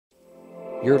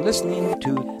You're listening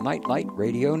to Nightlight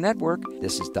Radio Network.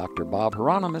 This is Dr. Bob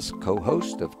Hieronimus,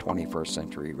 co-host of 21st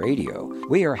Century Radio.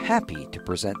 We are happy to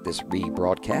present this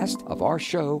rebroadcast of our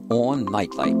show on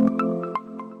Nightlight.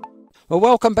 Well,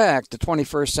 welcome back to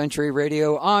 21st Century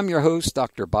Radio. I'm your host,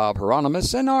 Dr. Bob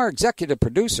Hieronimus, and our executive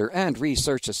producer and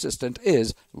research assistant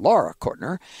is Laura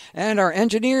Kortner, and our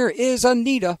engineer is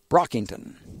Anita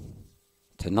Brockington.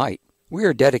 Tonight, we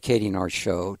are dedicating our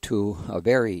show to a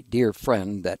very dear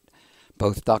friend that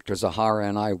both Dr. Zahara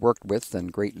and I worked with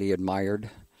and greatly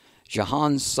admired,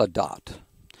 Jahan Sadat.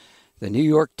 The New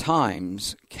York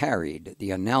Times carried the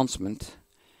announcement,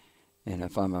 and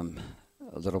if I'm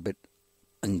a little bit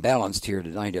unbalanced here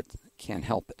tonight, I can't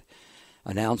help it,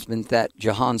 announcement that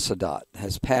Jahan Sadat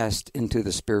has passed into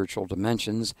the spiritual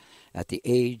dimensions at the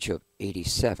age of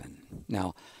 87.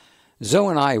 Now, Zoe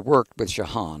and I worked with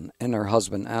Jahan and her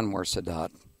husband Anwar Sadat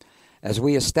as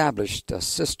we established a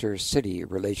sister city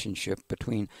relationship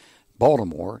between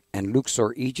Baltimore and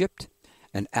Luxor, Egypt,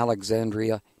 and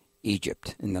Alexandria,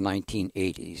 Egypt in the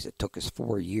 1980s. It took us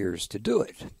 4 years to do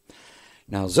it.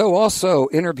 Now, Zoe also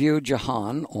interviewed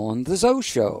Jahan on The Zoe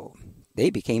Show.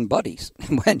 They became buddies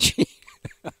when she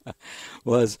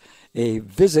was a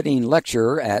visiting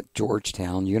lecturer at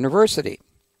Georgetown University.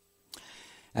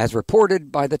 As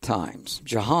reported by The Times,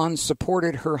 Jahan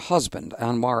supported her husband,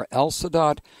 Anwar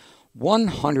el-Sadat,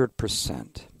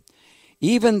 100%,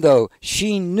 even though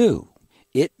she knew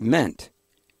it meant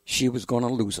she was going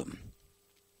to lose him.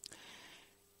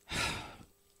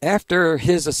 After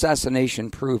his assassination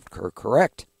proved her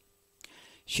correct,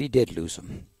 she did lose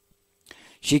him.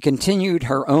 She continued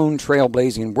her own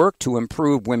trailblazing work to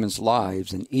improve women's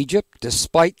lives in Egypt,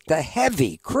 despite the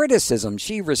heavy criticism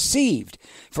she received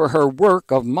for her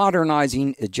work of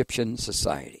modernizing Egyptian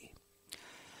society.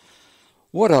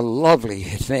 What a lovely,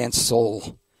 advanced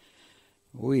soul.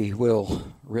 We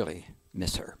will really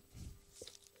miss her.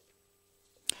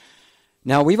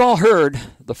 Now, we've all heard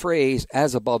the phrase,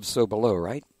 as above, so below,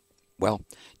 right? Well,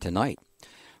 tonight,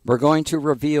 we're going to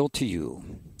reveal to you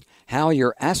how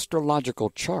your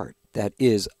astrological chart that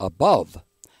is above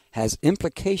has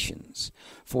implications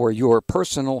for your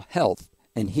personal health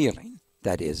and healing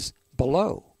that is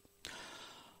below.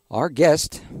 Our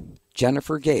guest,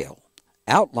 Jennifer Gehl,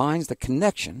 outlines the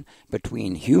connection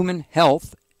between human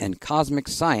health and cosmic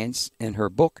science in her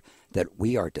book that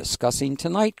we are discussing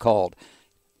tonight called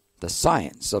The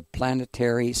Science of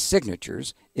Planetary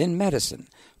Signatures in Medicine,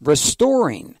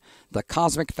 Restoring the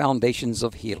Cosmic Foundations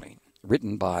of Healing,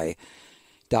 written by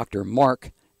Dr.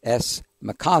 Mark S.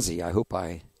 Makazi.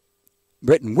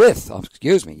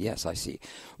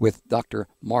 With Dr.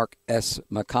 Mark S.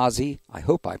 Makazi. I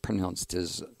hope I pronounced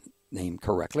his name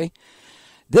correctly.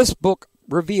 This book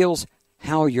reveals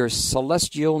how your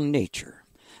celestial nature,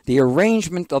 the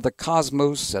arrangement of the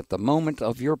cosmos at the moment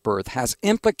of your birth, has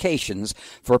implications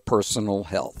for personal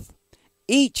health.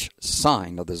 Each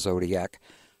sign of the zodiac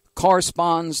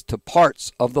corresponds to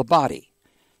parts of the body,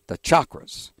 the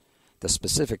chakras, the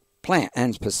specific plant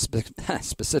and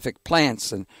specific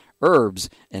plants and herbs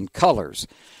and colors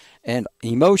and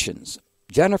emotions.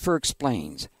 Jennifer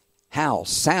explains how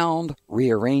sound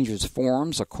rearranges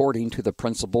forms according to the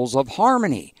principles of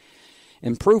harmony,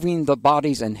 improving the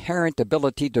body's inherent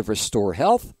ability to restore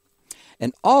health,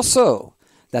 and also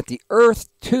that the earth,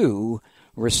 too,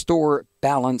 restore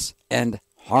balance and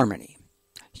harmony.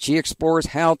 She explores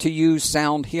how to use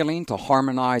sound healing to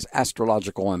harmonize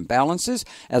astrological imbalances,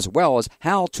 as well as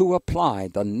how to apply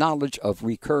the knowledge of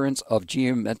recurrence of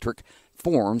geometric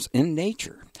forms in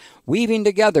nature, weaving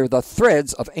together the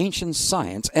threads of ancient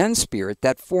science and spirit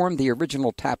that form the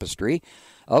original tapestry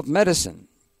of medicine.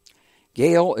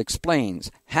 Gehl explains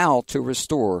how to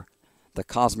restore the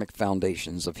cosmic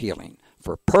foundations of healing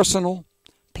for personal,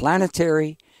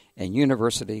 planetary, and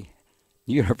universal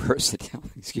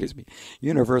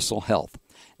health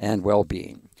and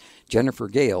well-being. Jennifer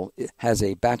Gehl has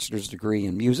a bachelor's degree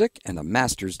in music and a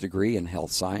master's degree in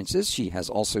health sciences. She has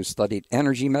also studied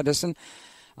energy medicine.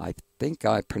 I think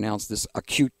I pronounced this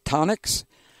acute tonics,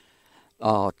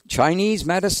 Chinese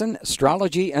medicine,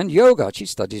 astrology, and yoga. She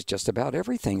studies just about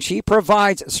everything. She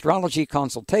provides astrology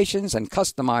consultations and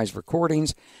customized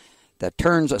recordings that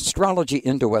turns astrology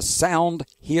into a sound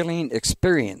healing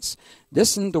experience.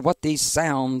 Listen to what these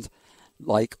sound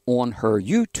like on her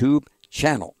YouTube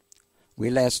channel. We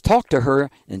last talked to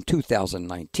her in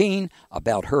 2019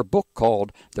 about her book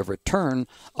called The Return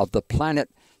of the Planet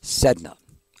Sedna,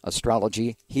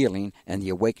 Astrology, Healing, and the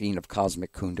Awakening of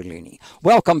Cosmic Kundalini.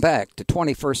 Welcome back to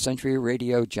 21st Century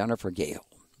Radio, Jennifer Gehl.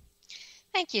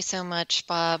 Thank you so much,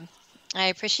 Bob. I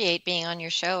appreciate being on your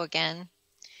show again.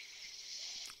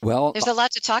 Well, There's a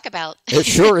lot to talk about. it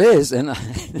sure is, and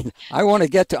I want to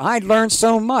get to. I learned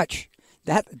so much.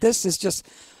 This is just.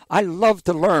 I love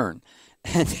to learn,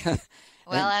 and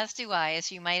Well, and as do I,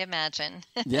 as you might imagine.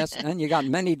 yes, and you got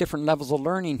many different levels of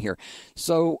learning here.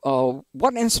 So,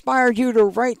 what inspired you to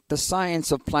write The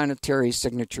Science of Planetary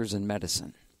Signatures in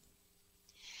Medicine?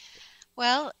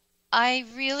 Well, I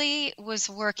really was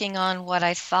working on what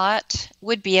I thought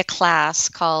would be a class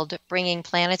called Bringing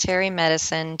Planetary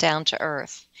Medicine Down to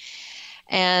Earth.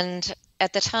 And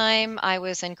at the time I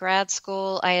was in grad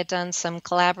school, I had done some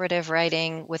collaborative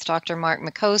writing with Dr. Mark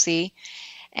McCosey,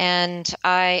 and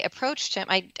I approached him.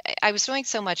 I was doing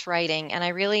so much writing, and I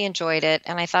really enjoyed it.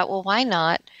 And I thought, well, why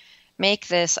not make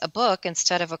this a book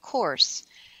instead of a course?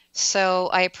 So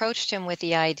I approached him with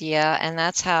the idea, and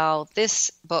that's how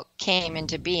this book came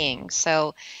into being.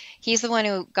 So he's the one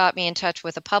who got me in touch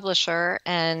with a publisher,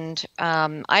 and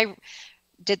I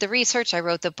did the research. I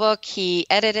wrote the book. He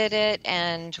edited it,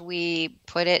 and we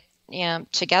put it,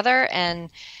 together. And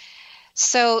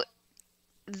so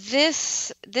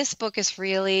this book is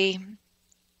really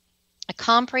a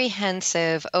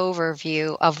comprehensive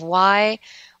overview of why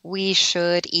we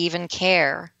should even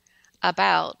care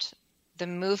about the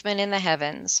movement in the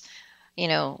heavens.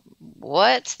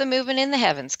 What's the movement in the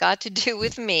heavens got to do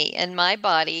with me and my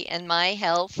body and my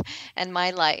health and my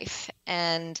life?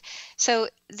 And so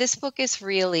this book is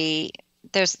really,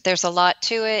 there's a lot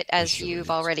to it, It as sure you've is.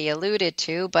 already alluded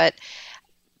to, but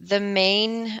the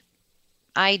main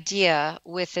idea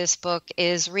with this book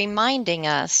is reminding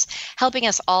us, helping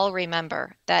us all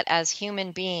remember that as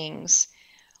human beings,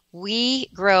 we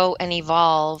grow and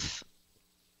evolve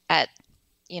at,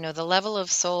 the level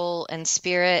of soul and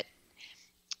spirit,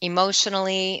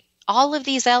 emotionally. All of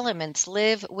these elements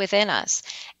live within us.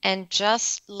 And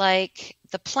just like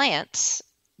the plants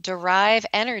derive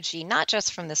energy, not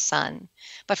just from the sun,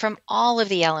 but from all of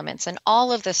the elements and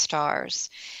all of the stars,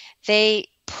 they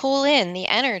pull in the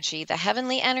energy, the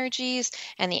heavenly energies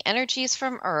and the energies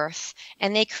from earth,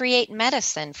 and they create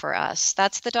medicine for us.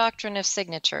 That's the doctrine of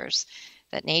signatures,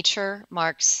 that nature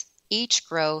marks each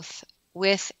growth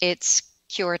with its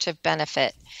curative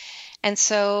benefit. And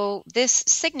so this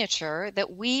signature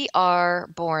that we are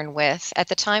born with at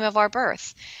the time of our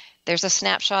birth, there's a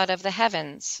snapshot of the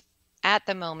heavens at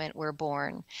the moment we're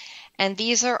born. And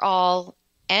these are all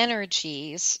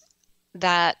energies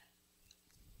that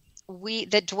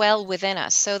that dwell within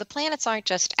us. So the planets aren't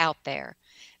just out there.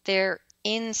 They're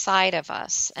inside of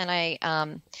us.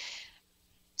 And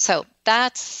so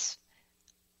that's,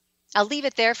 I'll leave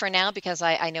it there for now because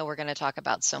I know we're going to talk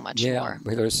about so much Yeah, more.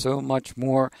 but there's so much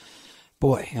more.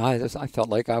 Boy, I felt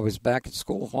like I was back at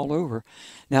school all over.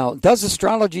 Now, does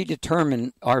astrology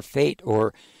determine our fate,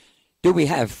 or do we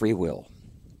have free will?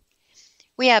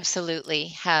 We absolutely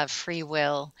have free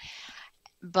will,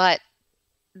 but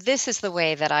this is the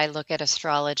way that I look at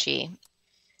astrology.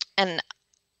 And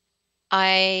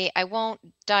I won't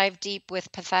dive deep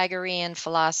with Pythagorean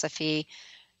philosophy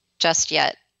just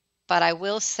yet, but I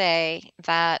will say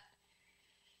that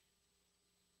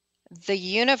the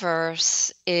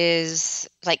universe is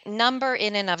like number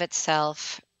in and of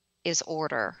itself is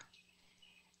order.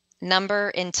 Number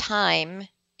in time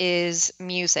is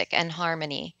music and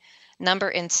harmony. Number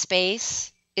in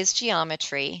space is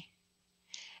geometry.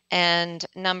 And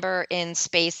number in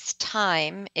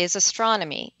space-time is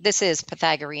astronomy. This is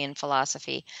Pythagorean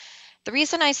philosophy. The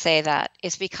reason I say that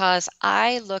is because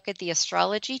I look at the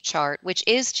astrology chart, which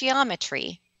is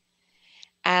geometry,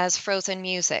 as frozen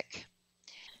music.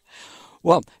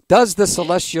 Well, does the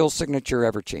celestial signature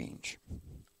ever change?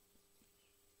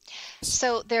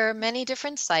 So there are many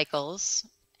different cycles.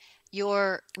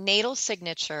 Your natal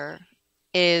signature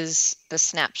is the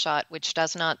snapshot, which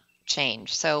does not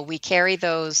change. So we carry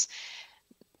that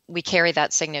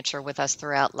signature with us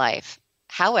throughout life.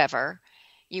 However,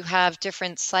 you have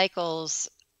different cycles.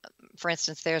 For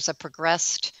instance, there's a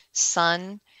progressed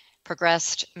sun,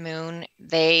 progressed moon.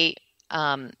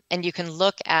 And you can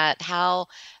look at how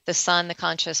the sun, the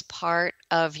conscious part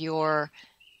of your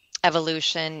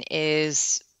evolution,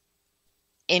 is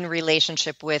in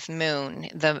relationship with moon,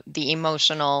 the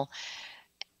emotional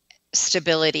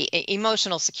stability,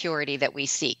 emotional security that we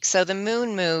seek. So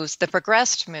the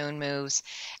progressed moon moves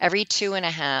every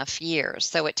 2.5 years.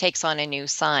 So it takes on a new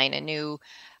sign, a new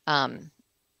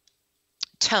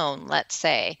tone, let's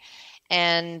say.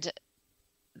 And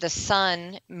the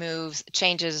sun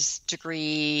changes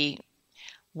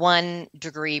 1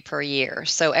 degree per year.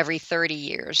 So every 30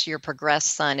 years, your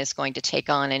progressed sun is going to take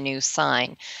on a new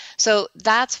sign. So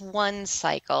that's one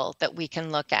cycle that we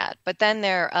can look at. But then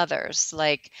there are others,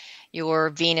 like your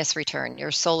Venus return,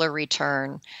 your solar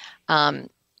return.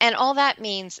 And all that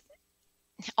means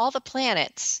all the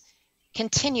planets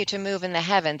continue to move in the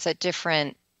heavens at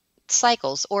different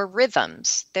cycles or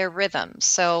rhythms. They're rhythms.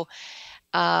 So,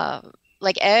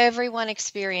 like everyone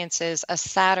experiences a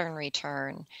Saturn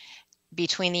return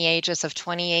between the ages of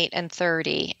 28 and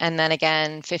 30, and then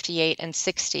again 58 and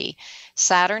 60.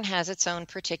 Saturn has its own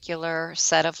particular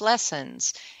set of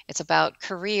lessons. It's about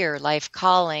career, life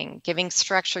calling, giving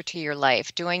structure to your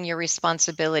life, doing your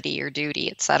responsibility, your duty,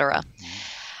 etc.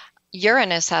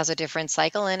 Uranus has a different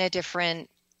cycle and a different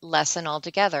lesson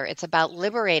altogether. It's about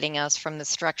liberating us from the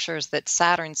structures that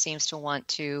Saturn seems to want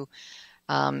to,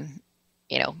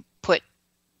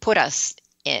 put us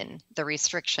in, the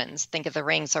restrictions. Think of the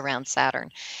rings around Saturn.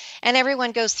 And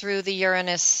everyone goes through the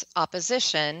Uranus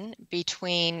opposition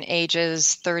between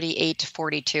ages 38 to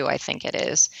 42, I think it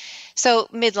is. So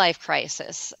midlife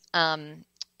crisis.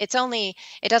 It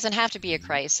doesn't have to be a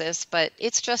crisis, but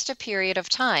it's just a period of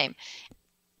time.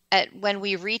 When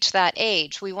we reach that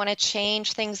age, we want to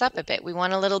change things up a bit. We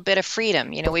want a little bit of freedom.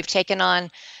 We've taken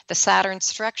on the Saturn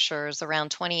structures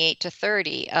around 28 to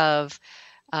 30 of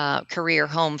career,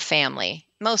 home, family.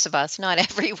 Most of us, not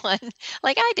everyone,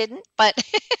 like I didn't, but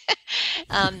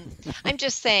I'm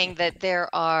just saying that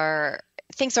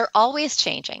things are always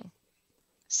changing.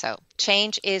 So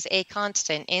change is a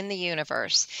constant in the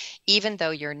universe, even though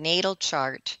your natal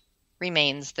chart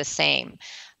remains the same.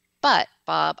 But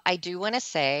Bob, I do want to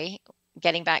say,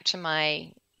 getting back to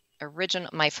my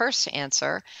first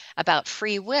answer about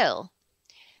free will,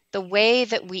 the way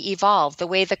that we evolve, the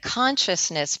way the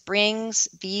consciousness brings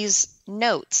these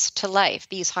notes to life,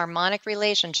 these harmonic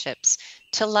relationships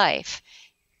to life,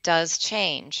 does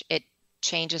change. It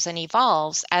changes and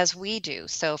evolves as we do.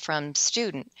 So from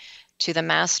student to the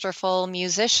masterful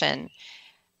musician,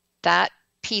 that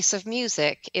piece of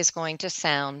music is going to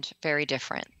sound very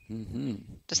different. Mm-hmm.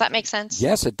 Does that make sense?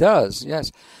 Yes, it does.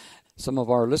 Yes. Some of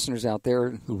our listeners out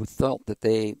there who felt that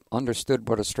they understood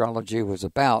what astrology was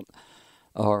about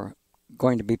are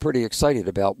going to be pretty excited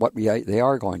about what they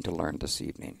are going to learn this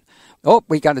evening. Oh,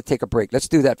 we got to take a break. Let's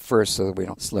do that first so that we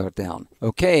don't slow it down.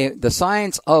 Okay, the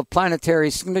science of planetary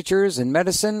signatures in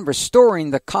medicine,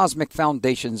 restoring the cosmic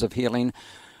foundations of healing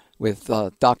with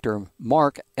Dr.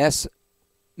 Mark S.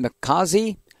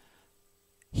 McCausey,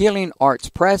 Healing Arts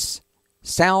Press,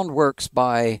 Soundworks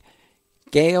by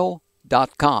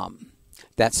Gehl.com.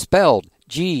 That's spelled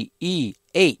Gehl.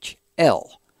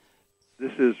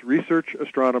 This is research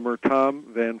astronomer Tom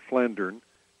Van Flandern,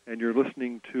 and you're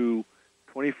listening to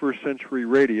 21st Century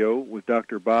Radio with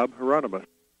Dr. Bob Hieronimus.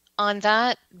 On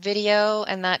that video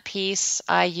and that piece,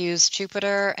 I used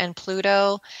Jupiter and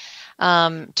Pluto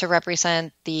to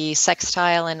represent the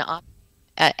sextile and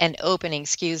opening,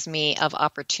 of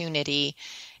opportunity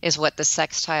is what the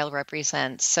sextile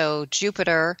represents. So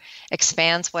Jupiter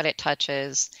expands what it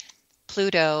touches.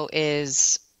 Pluto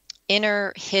is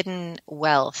inner hidden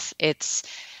wealth. It's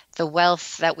the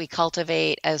wealth that we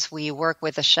cultivate as we work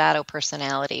with a shadow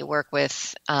personality, work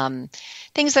with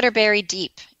things that are buried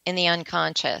deep in the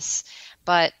unconscious.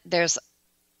 But it's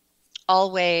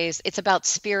about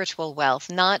spiritual wealth,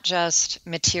 not just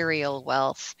material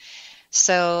wealth.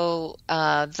 So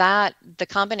the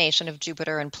combination of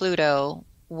Jupiter and Pluto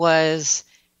was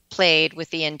played with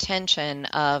the intention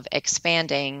of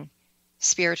expanding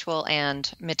spiritual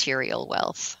and material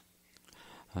wealth.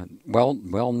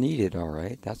 Well needed, all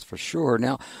right, that's for sure.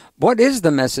 Now, what is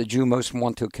the message you most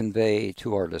want to convey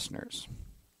to our listeners?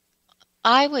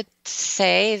 I would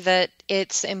say that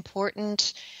it's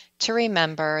important to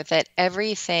remember that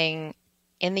everything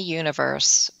in the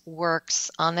universe works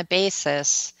on the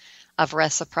basis of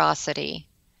reciprocity.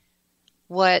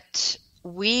 What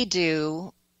we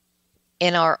do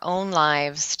in our own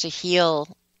lives to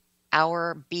heal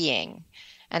our being,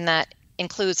 and that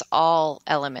includes all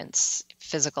elements,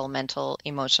 physical, mental,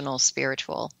 emotional,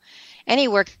 spiritual. Any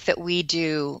work that we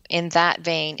do in that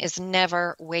vein is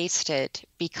never wasted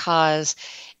because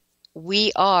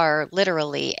we are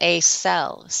literally a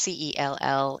cell,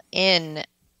 C-E-L-L, in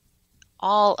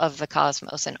all of the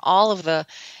cosmos and all of the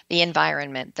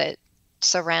environment that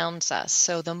surrounds us.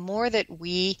 So the more that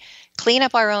we clean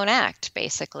up our own act,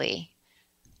 basically,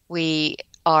 we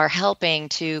are helping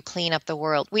to clean up the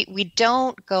world. We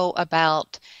don't go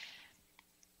about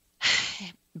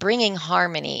bringing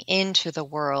harmony into the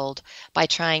world by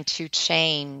trying to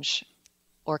change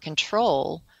or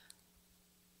control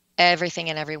everything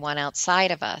and everyone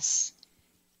outside of us.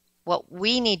 What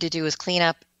we need to do is clean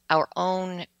up our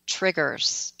own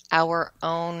triggers, our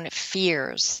own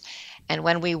fears. And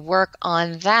when we work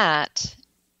on that,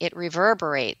 it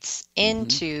reverberates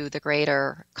into the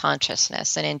greater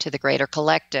consciousness and into the greater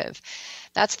collective.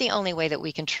 That's the only way that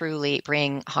we can truly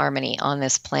bring harmony on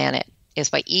this planet, is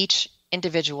by each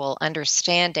individual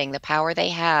understanding the power they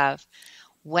have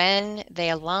when they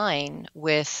align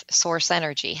with source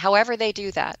energy, however they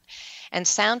do that. And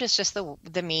sound is just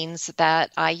the means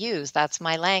that I use. That's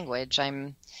my language.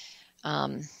 And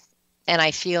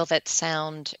I feel that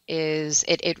sound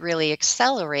it really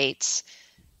accelerates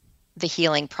the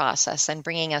healing process and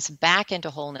bringing us back into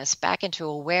wholeness, back into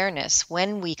awareness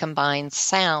when we combine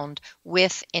sound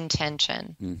with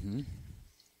intention. Mm-hmm.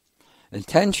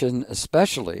 Intention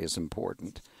especially is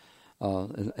important,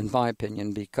 in my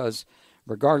opinion, because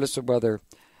regardless of whether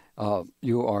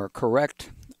you are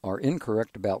correct or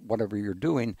incorrect about whatever you're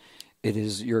doing, it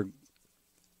is your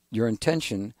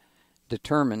intention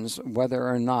determines whether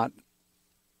or not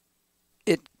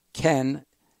it can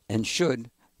and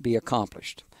should be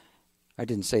accomplished. I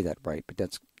didn't say that right, but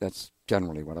that's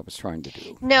generally what I was trying to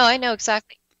do. No, I know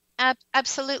exactly.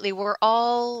 Absolutely. We're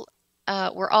all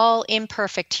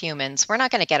imperfect humans. We're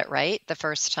not going to get it right the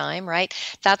first time, right?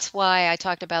 That's why I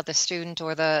talked about the student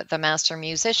or the master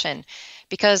musician,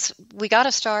 because we got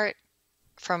to start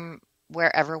from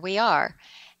wherever we are,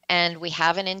 and we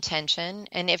have an intention.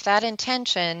 And if that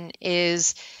intention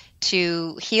is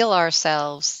to heal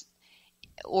ourselves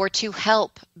or to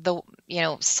help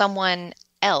someone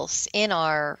else in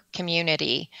our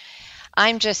community,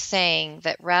 I'm just saying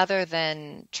that rather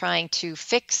than trying to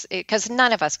fix it, because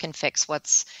none of us can fix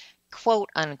what's quote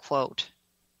unquote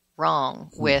wrong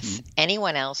with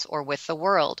anyone else or with the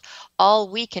world. All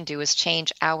we can do is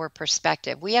change our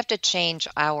perspective. We have to change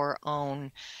our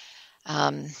own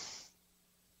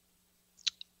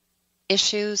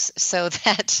issues so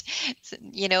that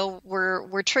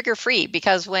we're trigger free,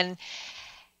 because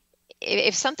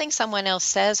if something someone else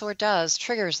says or does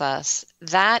triggers us,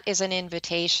 that is an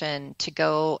invitation to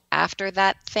go after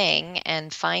that thing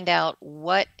and find out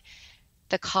what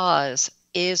the cause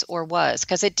is or was,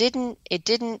 because it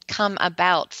didn't come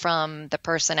about from the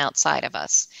person outside of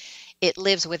us. It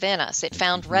lives within us. It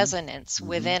found resonance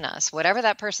within us. Whatever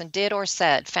that person did or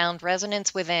said found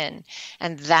resonance within,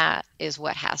 and that is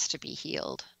what has to be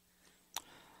healed.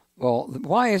 Well,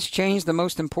 why is change the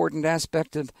most important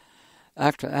aspect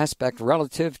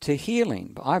relative to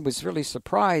healing? I was really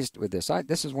surprised with this.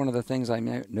 This is one of the things I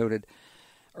noted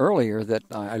earlier, that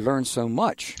I learned so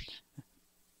much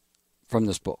from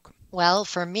this book. Well,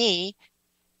 for me,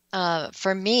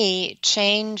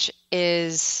 change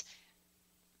is,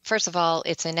 first of all,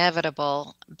 it's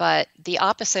inevitable, but the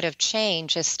opposite of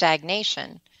change is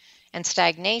stagnation. And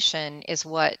stagnation is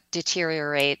what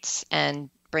deteriorates and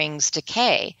brings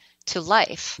decay to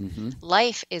life.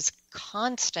 Life is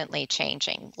constantly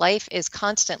changing. Life is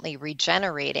constantly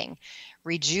regenerating,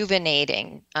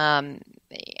 rejuvenating,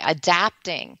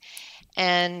 adapting.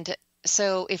 And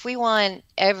so if we want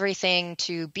everything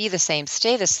to be the same,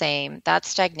 stay the same, that's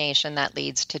stagnation that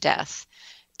leads to death.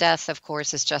 Death, of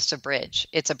course, is just a bridge.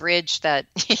 It's a bridge that,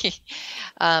 it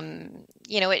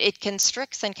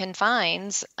constricts and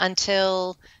confines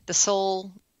until the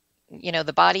soul,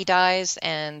 the body dies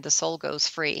and the soul goes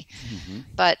free.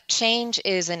 But change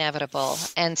is inevitable.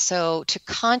 And so to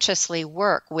consciously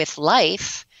work with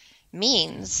life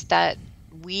means that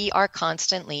we are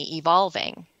constantly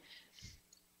evolving.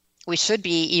 We should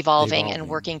be evolving and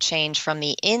working change from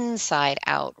the inside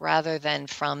out rather than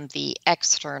from the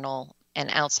external and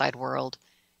outside world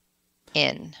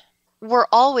in. We're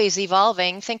always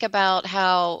evolving. Think about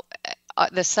how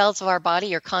the cells of our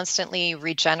body are constantly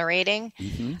regenerating.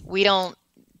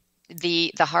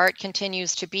 The heart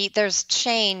continues to beat. There's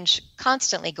change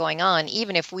constantly going on,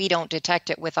 even if we don't detect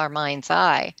it with our mind's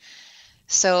eye.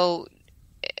 So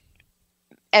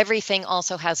everything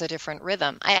also has a different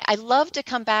rhythm. I love to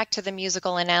come back to the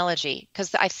musical analogy,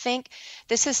 because I think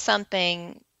this is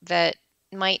something that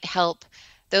might help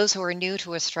those who are new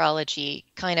to astrology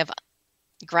kind of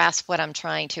grasp what I'm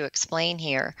trying to explain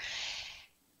here.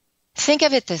 Think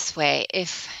of it this way.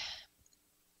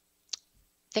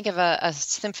 Think of a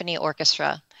symphony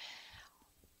orchestra.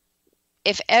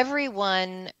 If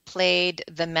everyone played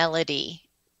the melody,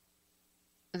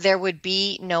 there would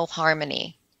be no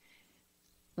harmony.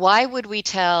 Why would we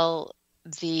tell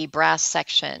the brass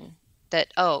section that,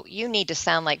 oh, you need to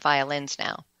sound like violins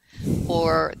now?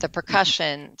 Or the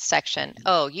percussion section,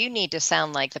 oh, you need to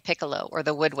sound like the piccolo or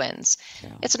the woodwinds. Yeah.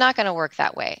 It's not going to work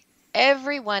that way.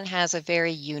 Everyone has a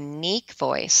very unique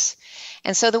voice.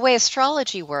 And so the way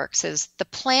astrology works is the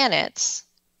planets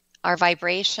are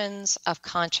vibrations of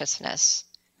consciousness.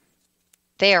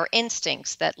 They are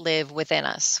instincts that live within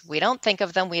us. We don't think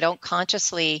of them. We don't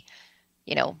consciously,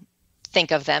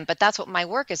 think of them, but that's what my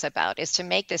work is about, is to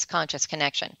make this conscious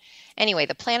connection. Anyway,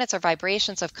 the planets are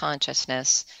vibrations of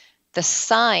consciousness. The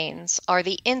signs are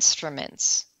the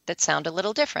instruments that sound a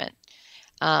little different.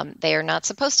 They are not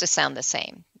supposed to sound the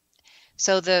same.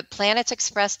 So the planets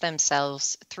express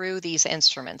themselves through these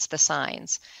instruments, the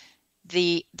signs.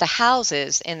 The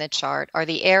houses in the chart are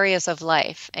the areas of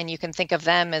life, and you can think of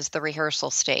them as the rehearsal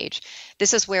stage.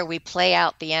 This is where we play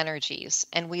out the energies,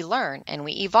 and we learn and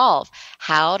we evolve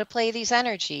how to play these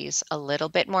energies a little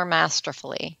bit more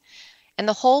masterfully. And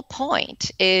the whole point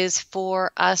is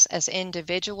for us as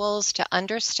individuals to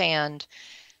understand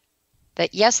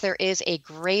that, yes, there is a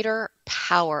greater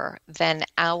power than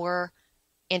our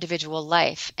individual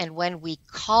life. And when we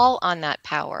call on that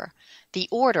power, the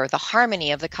order, the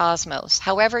harmony of the cosmos,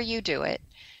 however you do it,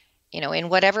 in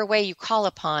whatever way you call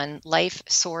upon life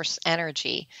source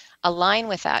energy, align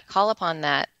with that, call upon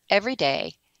that every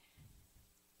day,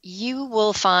 you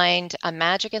will find a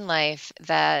magic in life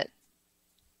that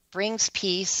brings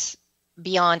peace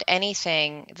beyond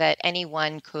anything that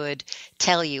anyone could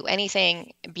tell you,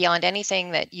 anything beyond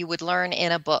anything that you would learn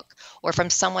in a book or from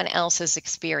someone else's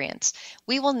experience.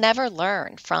 We will never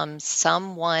learn from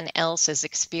someone else's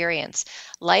experience.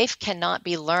 Life cannot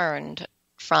be learned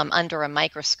from under a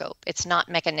microscope. It's not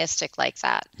mechanistic like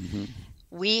that. Mm-hmm.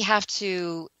 We have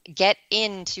to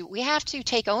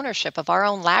take ownership of our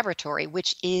own laboratory,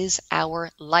 which is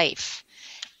our life,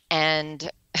 and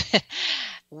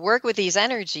work with these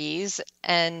energies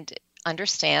and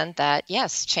understand that,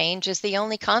 yes, change is the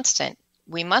only constant.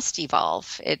 We must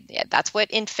evolve. That's what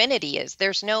infinity is.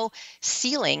 There's no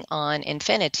ceiling on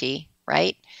infinity,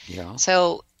 right? Yeah.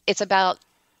 So it's about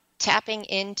tapping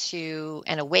into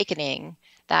and awakening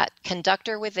that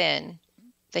conductor within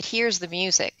that hears the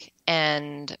music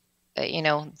and,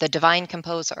 the divine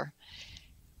composer,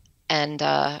 and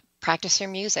practice your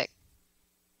music.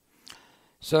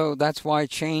 So that's why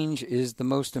change is the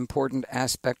most important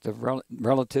aspect of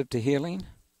relative to healing?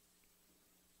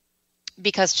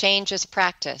 Because change is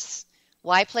practice.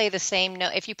 Why play the same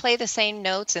note? If you play the same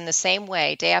notes in the same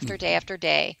way day after day after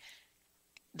day,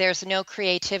 there's no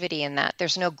creativity in that.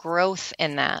 There's no growth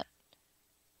in that.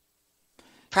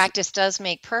 Practice does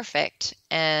make perfect.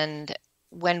 And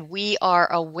when we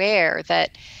are aware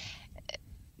that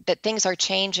things are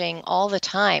changing all the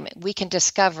time, we can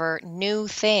discover new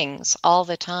things all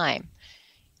the time.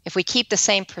 If we keep the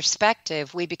same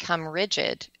perspective, we become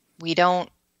rigid.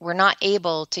 We're not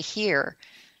able to hear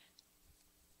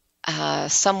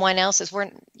someone else's.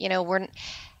 We're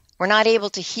not able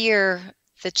to hear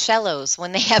the cellos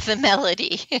when they have the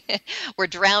melody. We're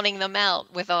drowning them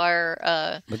out with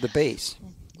with the bass,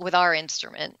 with our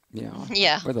instrument.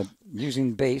 Yeah.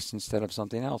 Using bass instead of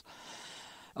something else.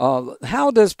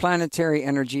 How does planetary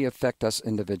energy affect us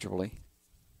individually?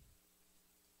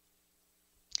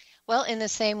 Well, in the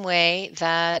same way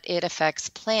that it affects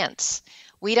plants.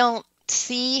 We don't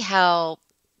see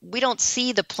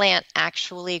the plant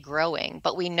actually growing,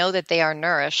 but we know that they are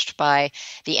nourished by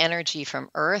the energy from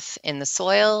Earth in the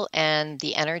soil and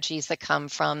the energies that come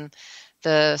from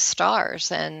the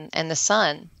stars and the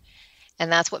sun.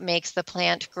 And that's what makes the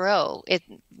plant grow.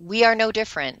 We are no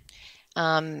different.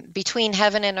 Between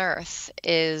heaven and earth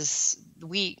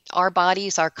our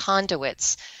bodies are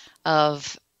conduits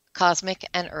of cosmic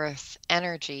and earth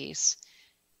energies.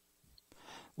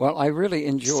 Well, I really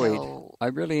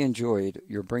enjoyed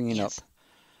your bringing up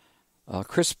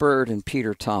Chris Bird and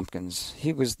Peter Tompkins.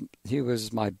 He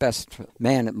was my best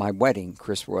man at my wedding.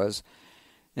 Chris was,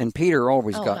 and Peter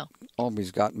always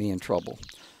got me in trouble.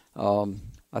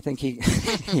 I think he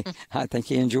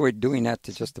enjoyed doing that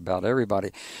to just about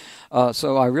everybody.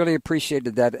 So I really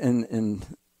appreciated that, and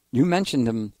you mentioned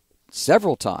him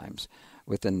several times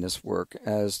within this work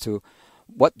as to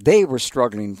what they were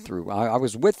struggling through. I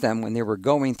was with them when they were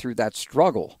going through that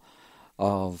struggle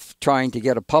of trying to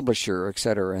get a publisher, et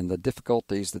cetera, and the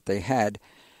difficulties that they had,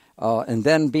 and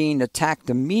then being attacked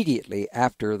immediately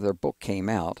after their book came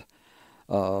out,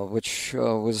 which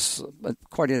was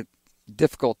quite a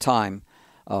difficult time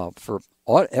for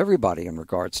everybody in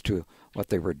regards to what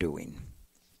they were doing.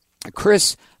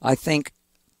 Chris, I think,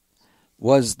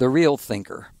 was the real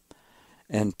thinker,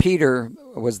 and Peter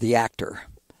was the actor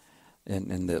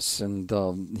in this, and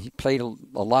he played a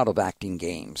lot of acting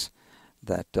games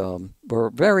that were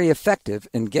very effective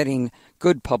in getting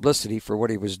good publicity for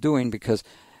what he was doing, because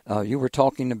you were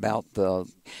talking about the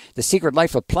Secret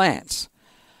Life of Plants,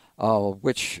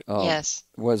 which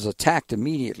was attacked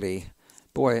immediately.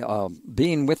 Boy,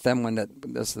 being with them when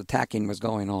this attacking was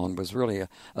going on was really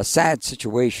a sad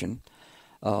situation,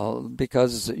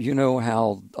 because you know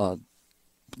how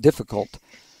difficult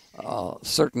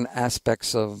certain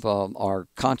aspects of our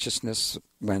consciousness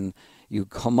when you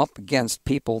come up against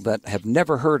people that have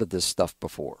never heard of this stuff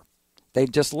before.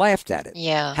 They've just laughed at it.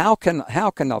 Yeah. How can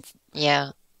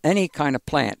Yeah. any kind of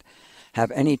plant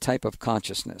have any type of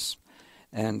consciousness?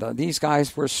 And these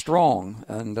guys were strong,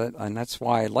 and that's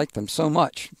why I like them so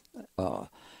much.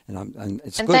 And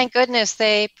it's And good. thank goodness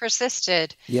they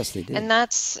persisted. Yes, they did. And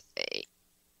that's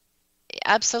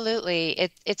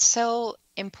absolutely, it's so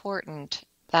important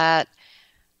that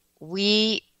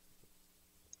we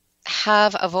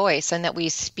have a voice and that we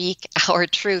speak our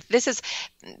truth.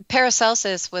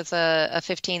 Paracelsus was a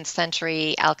 15th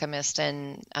century alchemist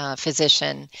and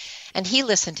physician, and he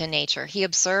listened to nature. He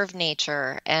observed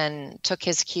nature and took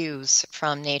his cues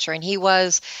from nature. And he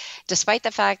was, despite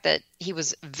the fact that he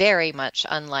was very much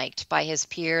unliked by his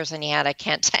peers and he had a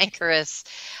cantankerous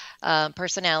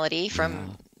personality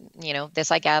from,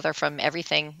 this I gather from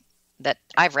everything that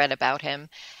I've read about him,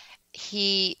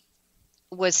 he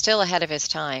was still ahead of his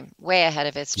time, way ahead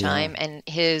of his time, and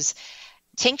his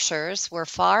tinctures were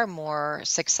far more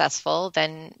successful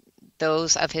than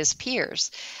those of his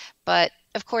peers. But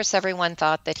of course, everyone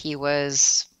thought that he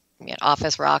was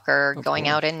office rocker, going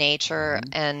out in nature,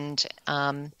 and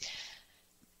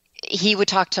he would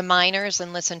talk to miners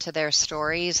and listen to their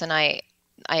stories. And I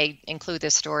include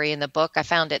this story in the book. I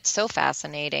found it so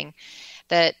fascinating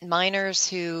that miners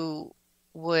who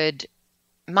would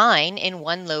mine in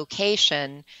one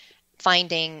location,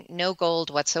 finding no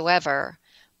gold whatsoever,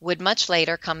 would much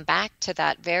later come back to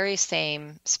that very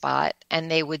same spot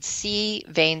and they would see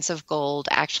veins of gold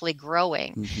actually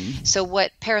growing. Mm-hmm. So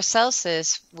what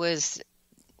Paracelsus was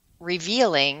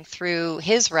revealing through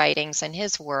his writings and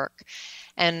his work,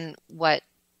 and what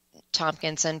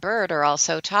Tompkins and Bird are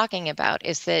also talking about,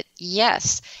 is that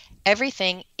yes,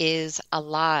 everything is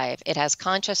alive. It has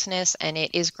consciousness and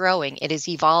it is growing. It is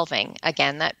evolving.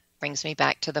 Again, that brings me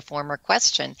back to the former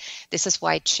question. This is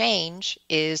why change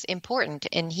is important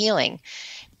in healing.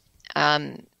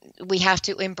 We have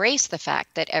to embrace the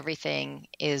fact that everything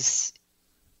is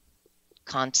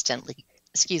constantly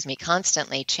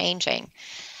changing.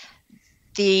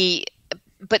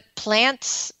 But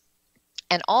plants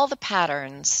and all the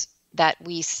patterns that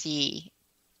we see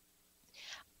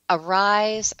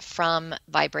arise from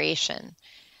vibration.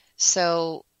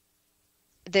 So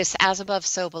this as above,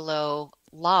 so below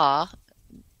law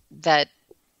that,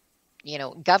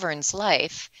 governs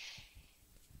life,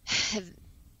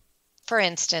 for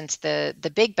instance,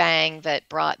 the Big Bang that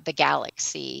brought the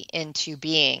galaxy into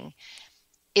being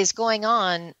is going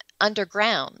on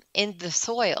underground in the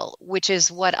soil, which is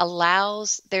what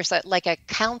allows, there's a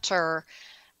counter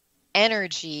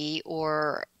energy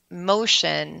or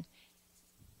motion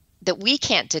that we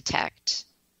can't detect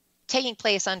taking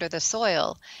place under the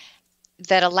soil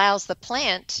that allows the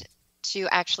plant to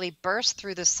actually burst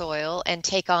through the soil and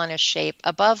take on a shape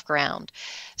above ground.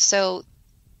 So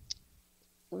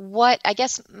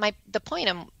the point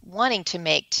I'm wanting to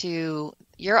make to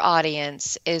your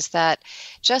audience is that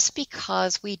just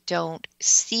because we don't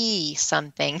see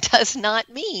something does not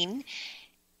mean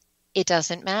it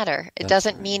doesn't matter. It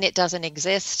doesn't mean it doesn't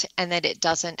exist and that it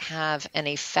doesn't have an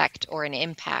effect or an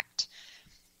impact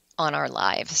on our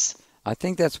lives. I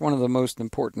think that's one of the most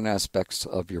important aspects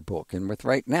of your book. And with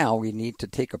right now, we need to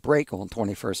take a break on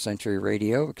 21st Century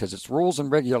Radio because it's rules and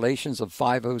regulations of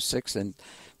 506. And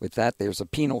with that, there's a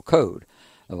penal code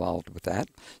involved with that.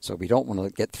 So we don't want to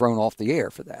get thrown off the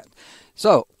air for that.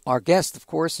 So our guest, of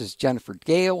course, is Jennifer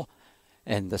Gehl,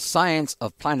 and the Science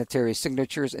of Planetary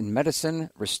Signatures in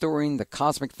Medicine, Restoring the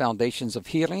Cosmic Foundations of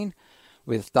Healing,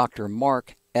 with Dr.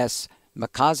 Mark S.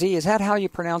 Makazi. Is that how you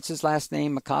pronounce his last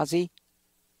name, Makazi?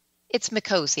 It's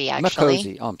Makazi, actually.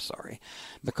 Makazi, I'm sorry.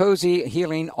 Makazi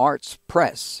Healing Arts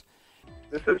Press.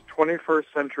 This is 21st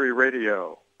Century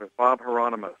Radio with Bob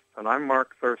Hieronimus, and I'm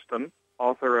Mark Thurston,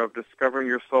 author of Discovering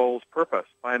Your Soul's Purpose,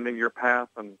 Finding Your Path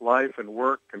in Life and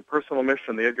Work and Personal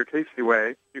Mission the Edgar Cayce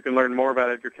Way. You can learn more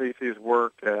about Edgar Cayce's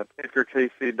work at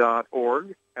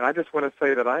edgarcayce.org. And I just want to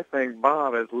say that I think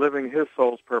Bob is living his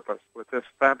soul's purpose with this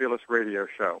fabulous radio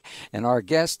show. And our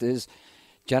guest is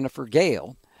Jennifer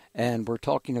Gehl, and we're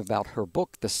talking about her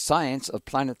book, The Science of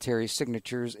Planetary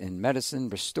Signatures in Medicine,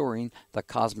 Restoring the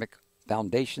Cosmic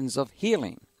Foundations of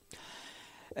Healing.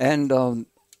 And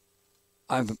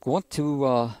I want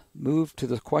to move to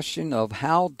the question of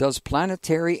how does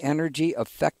planetary energy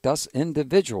affect us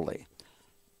individually?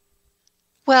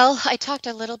 Well, I talked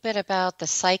a little bit about the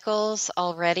cycles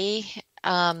already.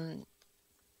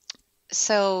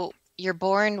 So you're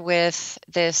born with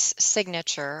this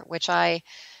signature, which I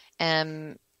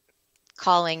am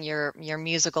calling your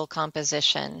musical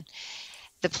composition.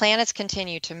 the planets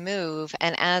continue to move,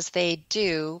 and as they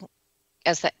do,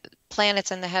 as the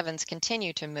planets in the heavens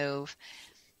continue to move,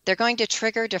 they're going to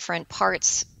trigger different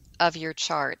parts of your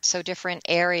chart, so different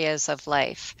areas of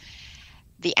life.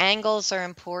 The angles are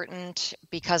important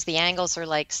because the angles are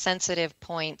like sensitive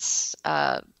points,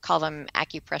 call them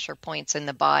acupressure points in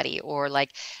the body, or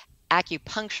like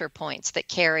acupuncture points that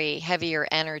carry heavier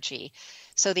energy.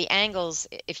 So the angles,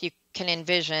 if you can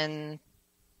envision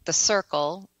the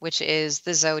circle, which is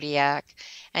the zodiac,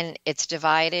 and it's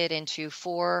divided into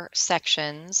 4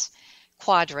 sections,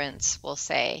 quadrants, we'll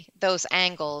say. Those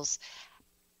angles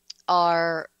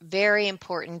are very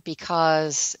important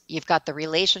because you've got the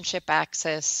relationship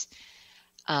axis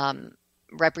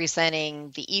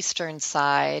representing the eastern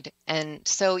side, and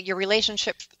so your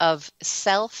relationship of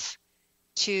self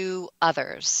to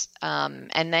others.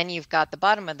 And then you've got the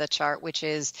bottom of the chart, which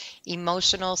is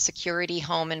emotional security,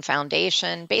 home, and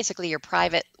foundation, basically your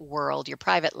private world, your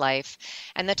private life.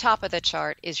 And the top of the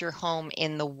chart is your home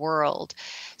in the world.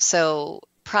 So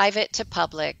private to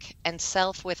public and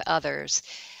self with others.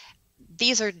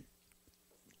 These are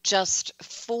just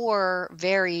 4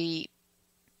 very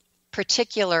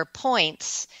particular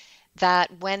points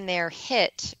that when they're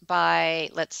hit by,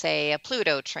 let's say, a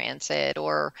Pluto transit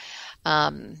or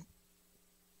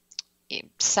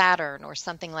Saturn or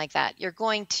something like that, you're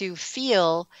going to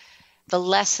feel the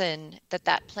lesson that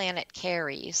that planet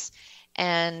carries.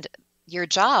 And your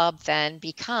job then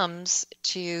becomes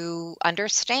to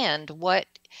understand what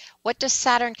does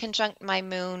Saturn conjunct my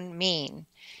moon mean?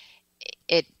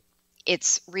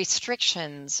 It's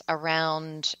restrictions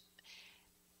around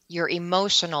your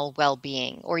emotional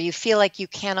well-being, or you feel like you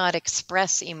cannot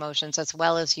express emotions as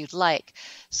well as you'd like.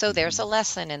 So there's a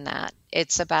lesson in that.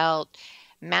 It's about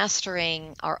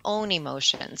mastering our own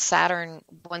emotions. Saturn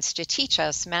wants to teach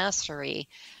us mastery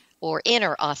or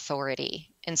inner authority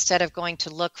instead of going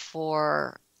to look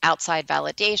for outside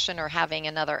validation or having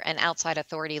an outside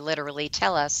authority literally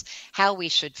tell us how we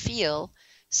should feel.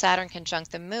 Saturn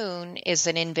conjunct the moon is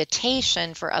an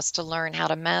invitation for us to learn how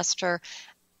to master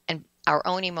our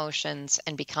own emotions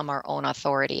and become our own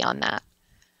authority on that.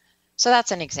 So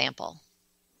that's an example.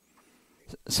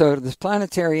 So this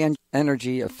planetary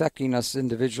energy affecting us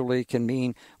individually can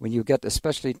mean when you get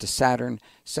especially to Saturn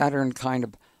kind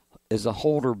of is a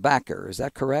holder backer. Is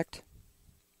that correct?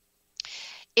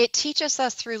 It teaches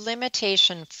us through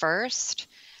limitation first,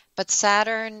 but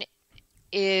Saturn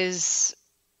is,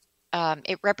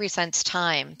 it represents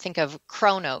time. Think of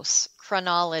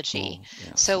chronology.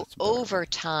 Yes, so over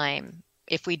time,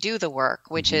 if we do the work,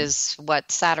 which is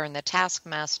what Saturn, the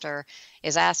taskmaster,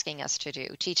 is asking us to do,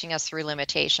 teaching us through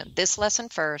limitation. This lesson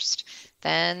first,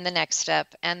 then the next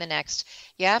step, and the next.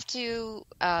 You have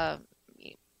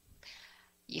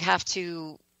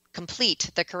to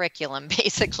complete the curriculum,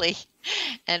 basically.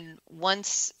 And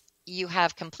once you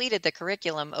have completed the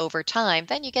curriculum over time,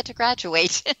 then you get to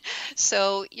graduate.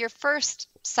 So your first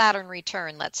Saturn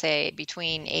return, let's say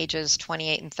between ages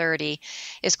 28 and 30,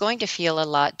 is going to feel a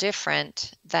lot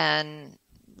different than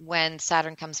when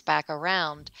Saturn comes back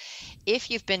around.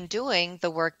 If you've been doing the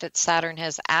work that Saturn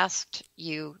has asked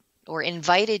you or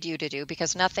invited you to do,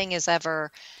 because nothing is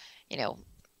ever,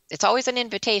 it's always an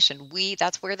invitation.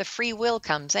 That's where the free will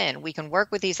comes in. We can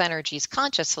work with these energies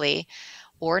consciously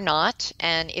or not.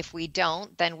 And if we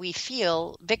don't, then we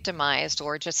feel victimized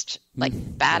or just like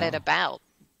batted about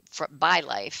by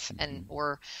life and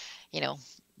or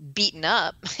beaten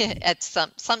up.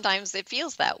 Sometimes it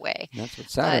feels that way. That's what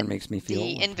Saturn makes me feel.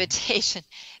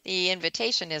 The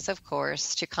invitation is, of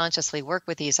course, to consciously work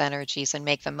with these energies and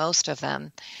make the most of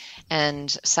them. And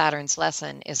Saturn's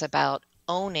lesson is about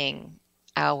owning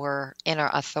our inner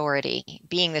authority,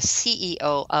 being the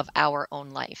CEO of our own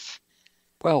life.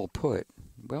 Well put.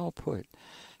 Well put.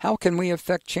 How can we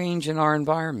affect change in our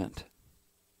environment?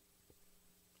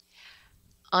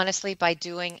 Honestly, by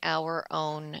doing our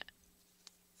own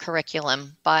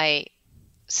curriculum, by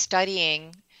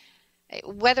studying,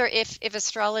 whether if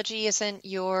astrology isn't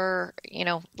your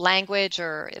language,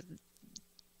 or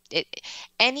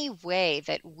any way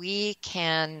that we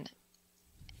can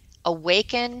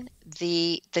awaken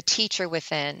the teacher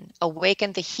within,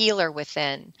 awaken the healer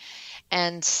within,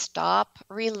 and stop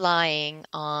relying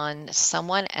on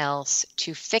someone else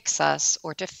to fix us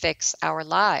or to fix our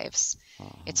lives.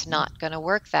 It's not going to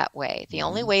work that way. The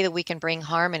only way that we can bring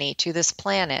harmony to this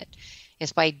planet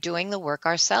is by doing the work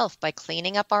ourselves, by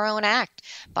cleaning up our own act,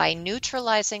 by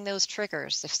neutralizing those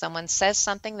triggers. If someone says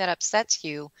something that upsets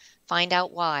you, find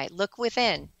out why. Look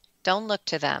within. Don't look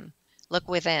to them. Look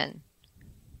within.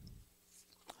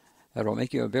 That'll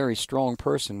make you a very strong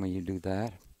person when you do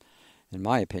that, in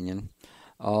my opinion.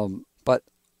 But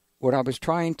what I was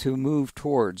trying to move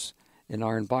towards in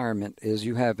our environment is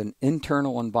you have an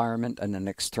internal environment and an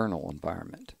external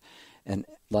environment. And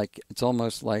like it's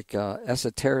almost like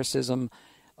esotericism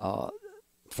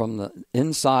from the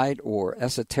inside, or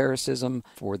esotericism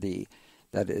for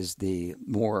that is the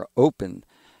more open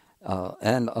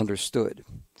and understood.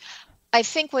 I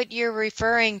think what you're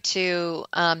referring to,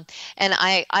 and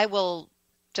I will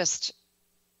just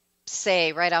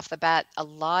say right off the bat, a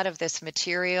lot of this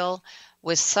material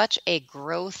was such a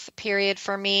growth period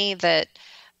for me that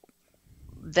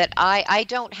I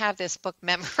don't have this book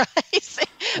memorized,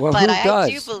 Well, but who I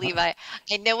do does? believe I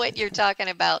know what you're talking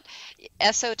about.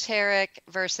 Esoteric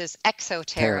versus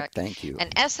exoteric. Thank you.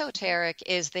 And esoteric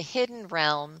is the hidden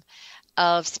realm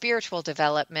of spiritual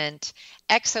development.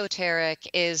 Exoteric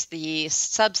is the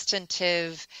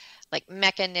substantive, like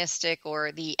mechanistic,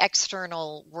 or the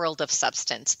external world of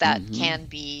substance that can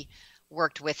be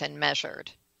worked with and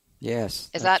measured. Yes.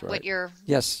 Is that right. what you're?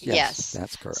 Yes,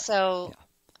 that's correct. So,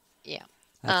 yeah.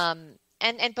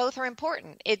 And both are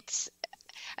important. It's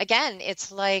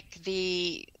like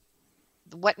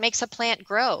what makes a plant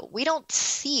grow. We don't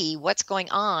see what's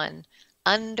going on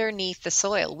underneath the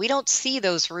soil. We don't see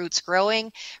those roots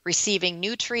growing, receiving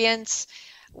nutrients.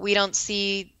 We don't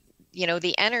see,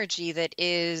 the energy that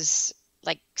is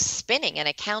like spinning in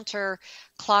a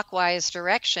counterclockwise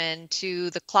direction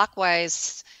to the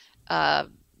clockwise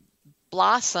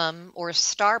blossom or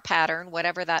star pattern,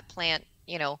 whatever that plant,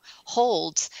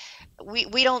 holds.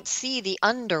 We don't see the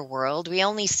underworld. We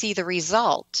only see the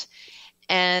result.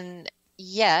 And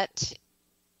yet,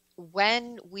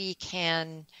 when we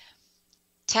can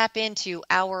tap into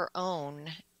our own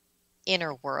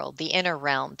inner world, the inner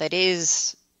realm that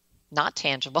is not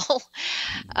tangible,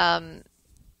 the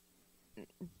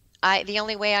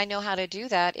only way I know how to do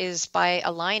that is by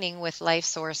aligning with life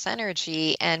source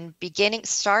energy and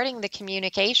starting the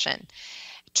communication,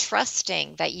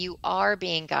 trusting that you are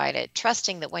being guided,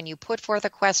 trusting that when you put forth a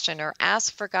question or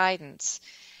ask for guidance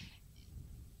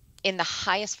in the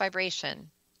highest vibration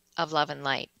of love and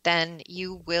light, then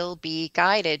you will be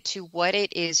guided to what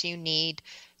it is you need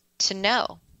to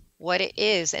know, what it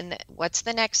is, and what's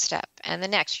the next step and the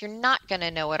next. You're not going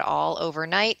to know it all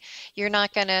overnight. You're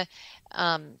not going to,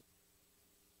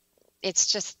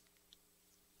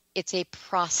 it's a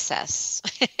process.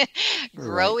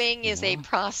 Growing is a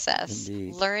process.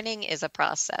 Indeed. Learning is a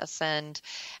process. And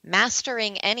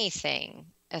mastering anything,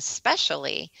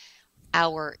 especially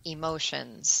our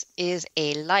emotions, is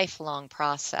a lifelong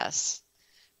process,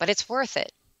 but it's worth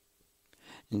it.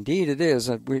 Indeed it is.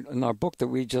 In our book that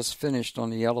we just finished on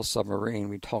the Yellow Submarine,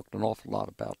 we talked an awful lot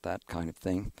about that kind of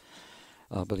thing,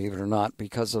 believe it or not,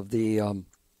 because of the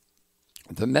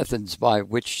methods by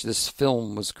which this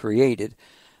film was created,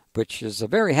 which is a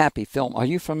very happy film. Are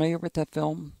you familiar with that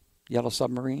film, Yellow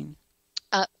Submarine?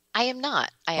 I am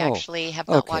not. I actually have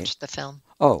not watched the film.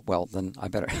 Oh, well, then I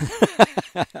better.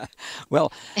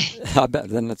 Well,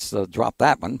 then let's drop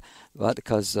that one. But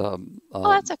because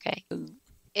that's okay.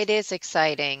 It is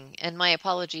exciting, and my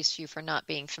apologies to you for not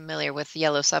being familiar with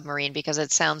Yellow Submarine, because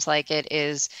it sounds like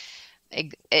it's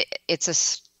a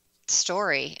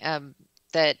story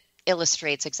that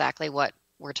illustrates exactly what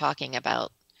we're talking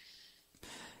about.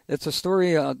 It's a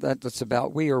story that's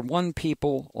about we are one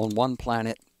people on one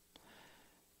planet.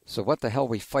 So what the hell are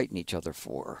we fighting each other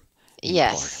for?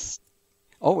 Yes.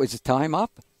 Oh, is it time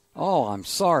up? Oh, I'm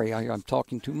sorry. I'm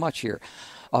talking too much here.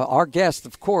 Our guest,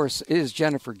 of course, is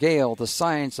Jennifer Gehl, The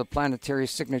Science of Planetary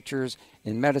Signatures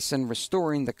in Medicine,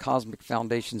 Restoring the Cosmic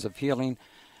Foundations of Healing,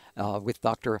 with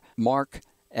Dr. Mark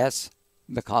S.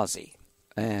 McCausey.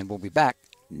 And we'll be back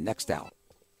next hour.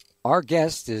 Our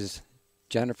guest is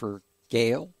Jennifer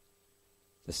Gehl,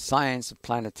 The Science of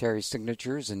Planetary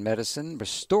Signatures in Medicine,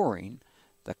 Restoring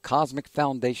the Cosmic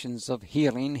Foundations of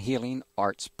Healing, Healing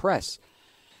Arts Press.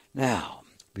 Now,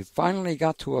 we finally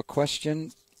got to a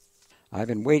question. I've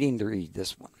been waiting to read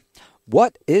this one.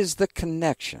 What is the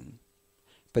connection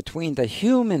between the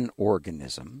human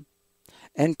organism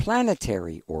and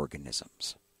planetary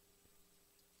organisms?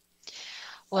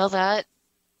 Well, that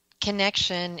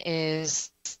connection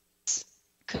is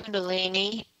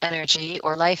Kundalini energy,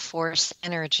 or life force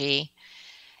energy.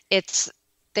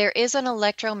 There is an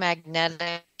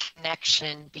electromagnetic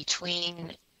connection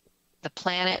between the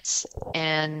planets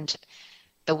and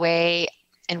the way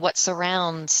and what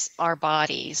surrounds our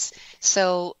bodies.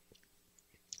 So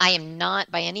I am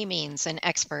not by any means an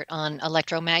expert on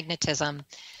electromagnetism,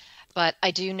 but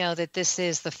I do know that this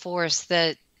is the force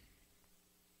that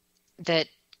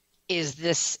is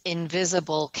this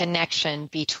invisible connection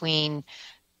between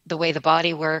the way the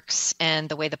body works and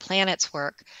the way the planets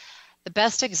work. The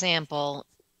best example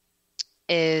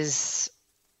is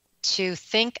to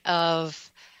think of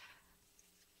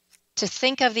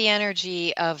the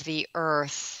energy of the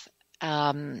earth.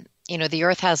 The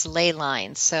earth has ley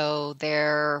lines, so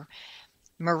they're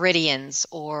meridians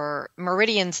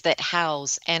that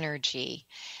house energy.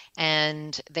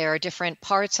 And there are different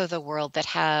parts of the world that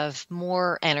have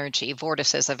more energy,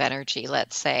 vortices of energy,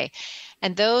 let's say.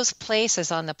 And those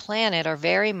places on the planet are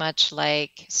very much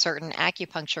like certain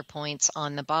acupuncture points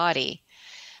on the body.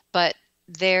 But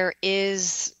there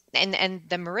is, and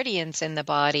the meridians in the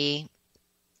body,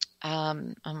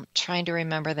 I'm trying to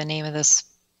remember the name of this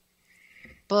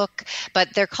book,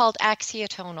 but they're called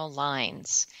axiotonal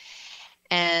lines.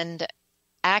 And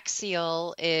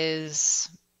axial is,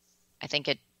 I think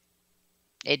it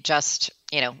just,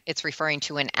 it's referring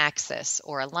to an axis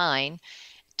or a line.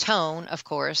 Tone, of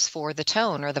course, for the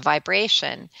tone or the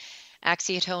vibration.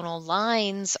 Axiotonal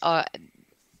lines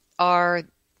are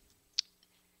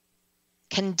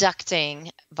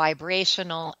conducting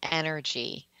vibrational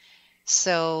energy.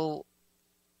 So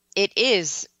it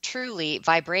is truly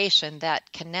vibration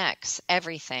that connects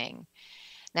everything.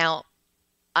 Now,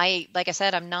 like I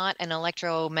said, I'm not an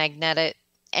electromagnetic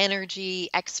energy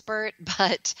expert,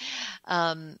 but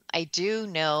I do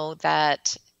know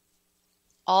that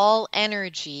all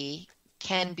energy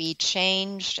can be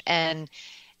changed and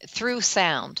through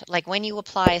sound. Like when you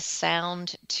apply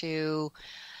sound to,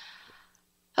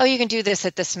 you can do this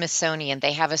at the Smithsonian.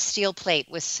 They have a steel plate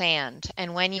with sand.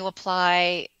 And when you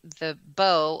apply the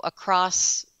bow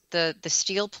across the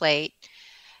steel plate,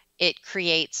 it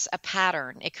creates a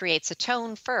pattern. It creates a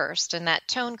tone first, and that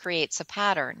tone creates a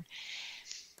pattern.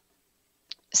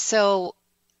 So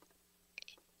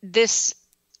this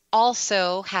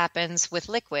also happens with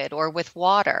liquid or with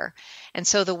water. And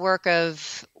so the work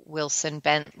of Wilson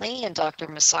Bentley and Dr.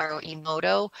 Masaru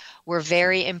Emoto were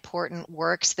very important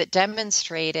works that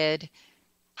demonstrated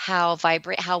how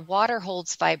water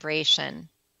holds vibration.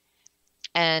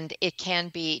 And it can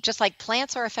be, just like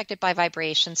plants are affected by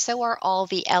vibration, so are all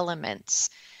the elements.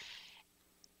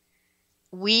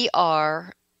 We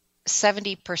are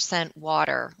 70%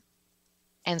 water.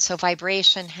 And so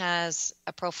vibration has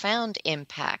a profound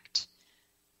impact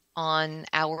on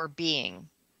our being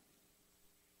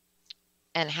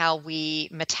and how we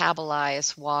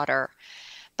metabolize water.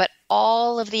 But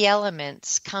all of the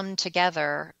elements come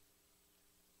together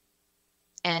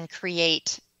and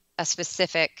create a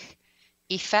specific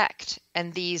effect.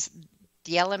 And the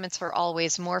elements are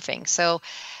always morphing. So,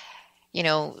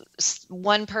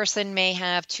 one person may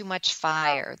have too much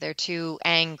fire, they're too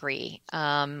angry,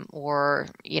 or,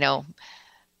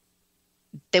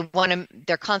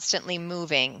 they're constantly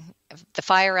moving. The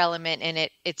fire element in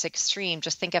it's extreme.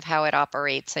 Just think of how it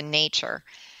operates in nature.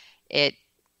 It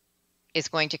is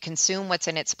going to consume what's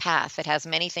in its path. It has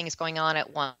many things going on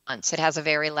at once. It has a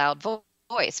very loud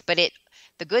voice, but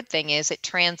the good thing is it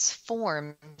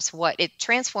transforms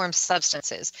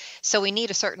substances. So we need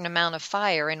a certain amount of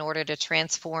fire in order to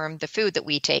transform the food that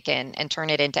we take in and turn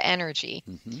it into energy.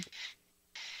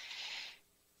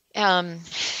 Mm-hmm.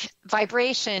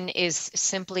 Vibration is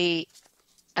simply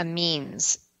a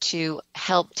means to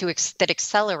help that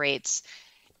accelerates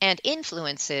and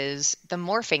influences the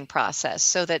morphing process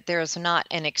so that there's not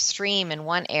an extreme in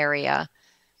one area,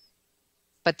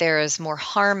 but there is more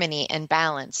harmony and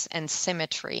balance and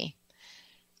symmetry.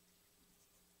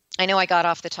 I know I got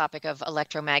off the topic of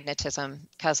electromagnetism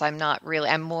because I'm not really,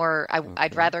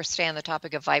 I'd rather stay on the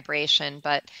topic of vibration,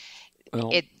 but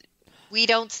we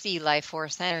don't see life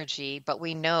force energy, but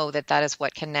we know that is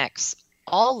what connects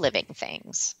all living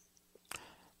things.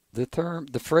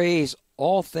 The phrase,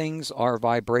 all things are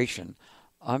vibration.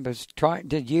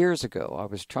 Years ago, I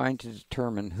was trying to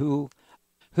determine who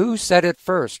said it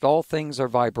first. All things are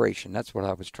vibration. That's what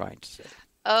I was trying to say.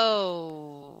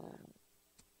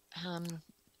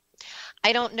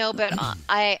 I don't know, but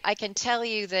I can tell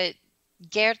you that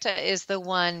Goethe is the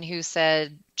one who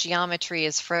said geometry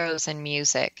is frozen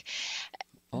music.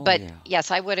 But yeah.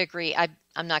 Yes, I would agree.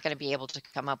 I'm not going to be able to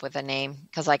come up with a name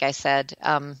because, like I said,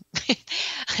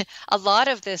 a lot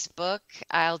of this book,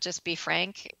 I'll just be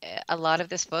frank, a lot of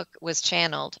this book was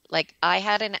channeled. Like I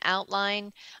had an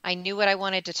outline. I knew what I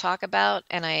wanted to talk about,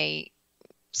 and I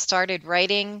started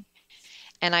writing,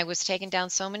 and I was taken down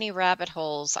so many rabbit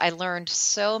holes. I learned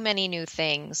so many new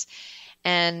things.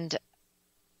 And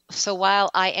so while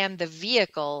I am the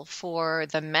vehicle for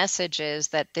the messages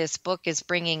that this book is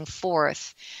bringing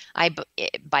forth,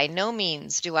 by no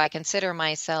means do I consider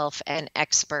myself an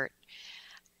expert.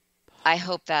 I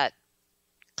hope that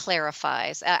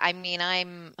clarifies. I mean, I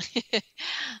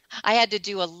had to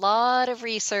do a lot of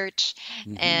research,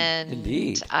 and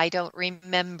Indeed. I don't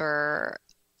remember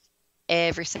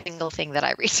every single thing that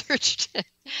I researched.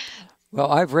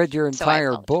 Well, I've read your So I entire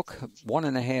apologize. book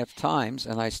 1.5 times,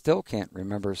 and I still can't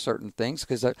remember certain things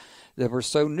because they were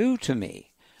so new to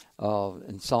me,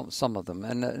 and some of them,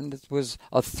 and it was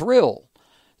a thrill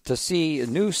to see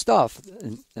new stuff,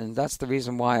 and that's the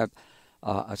reason why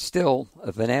I still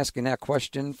have been asking that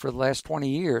question for the last 20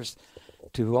 years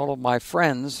to all of my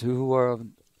friends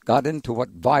who got into what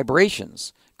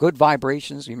vibrations, good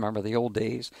vibrations. Remember the old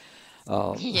days.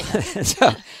 Yes.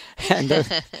 So, and uh,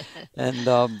 and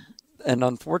and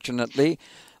unfortunately,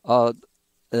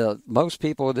 uh, most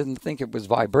people didn't think it was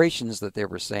vibrations that they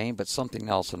were saying, but something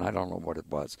else, and I don't know what it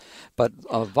was. But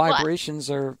Well, vibrations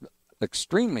are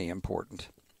extremely important.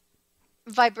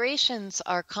 vibrations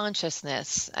are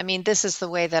consciousness. I mean, this is the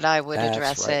way that I would That's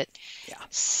address right. it. Yeah.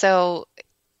 So,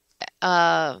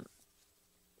 uh,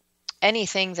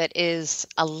 anything that is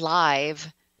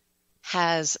alive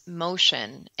has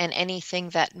motion, and anything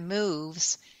that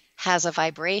moves has a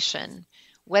vibration,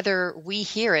 whether we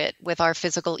hear it with our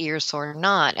physical ears or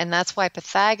not. And that's why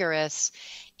Pythagoras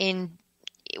in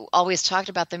always talked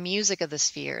about the music of the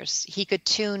spheres. He could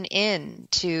tune in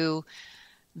to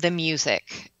the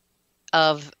music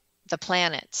of the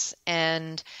planets.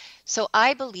 And so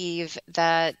I believe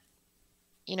that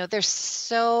there's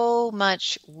so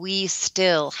much we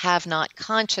still have not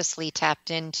consciously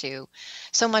tapped into.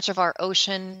 So much of our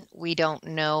ocean we don't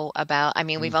know about. I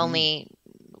mean, we've Hmm. only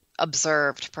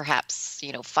observed perhaps,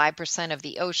 5% of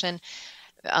the ocean,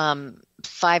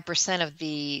 5% of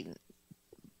the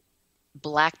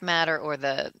black matter or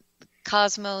the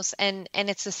cosmos, and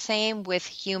it's the same with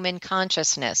human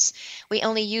consciousness. We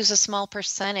only use a small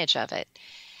percentage of it.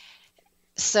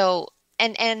 So,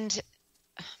 and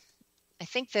I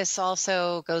think this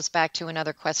also goes back to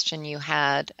another question you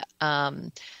had.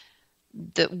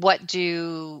 The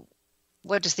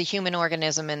what does the human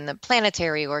organism and the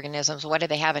planetary organisms, what do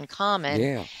they have in common?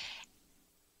 Yeah.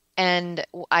 And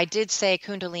I did say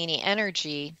Kundalini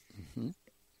energy. Hmm.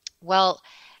 Well,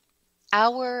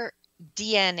 our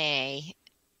DNA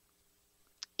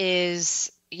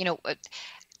is,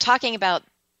 talking about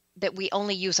that we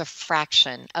only use a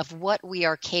fraction of what we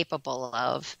are capable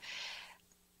of.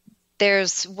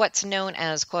 There's what's known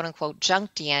as quote unquote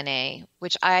junk DNA,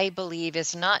 which I believe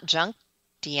is not junk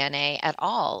DNA at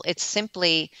all. It's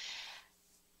simply,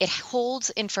 it holds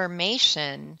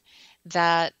information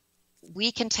that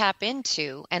we can tap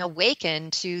into and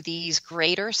awaken to these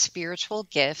greater spiritual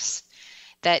gifts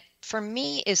that for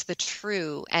me is the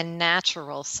true and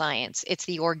natural science. It's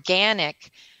the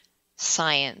organic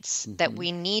science that Hmm.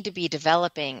 we need to be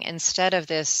developing instead of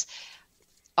this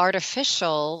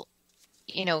artificial,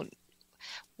 you know,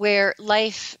 where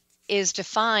life is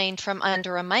defined from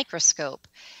under a microscope.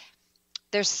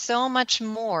 There's so much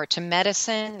more to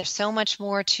medicine. There's so much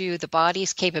more to the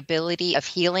body's capability of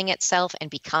healing itself and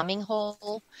becoming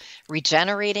whole,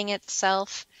 regenerating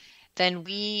itself, than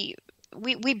we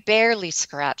barely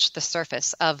scratch the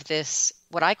surface of this,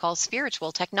 what I call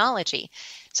spiritual technology.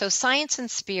 So science and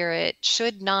spirit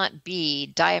should not be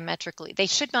diametrically, they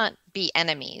should not be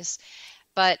enemies.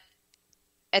 But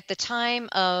at the time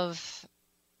of,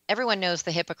 everyone knows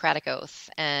the Hippocratic Oath,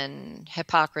 and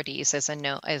Hippocrates is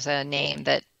a name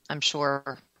that I'm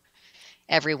sure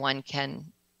everyone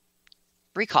can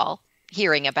recall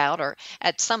hearing about or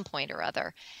at some point or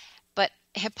other. But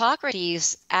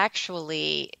Hippocrates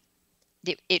actually,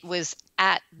 it was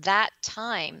at that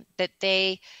time that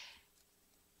they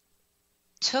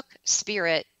took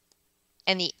spirit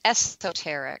and the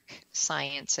esoteric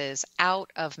sciences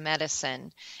out of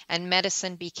medicine, and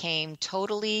medicine became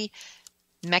totally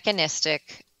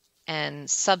mechanistic and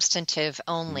substantive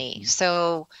only. Hmm.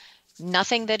 So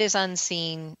nothing that is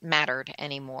unseen mattered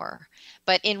anymore.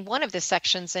 But in one of the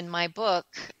sections in my book,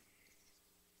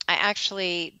 I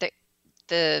actually,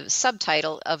 the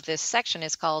subtitle of this section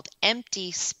is called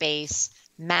Empty Space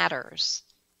Matters.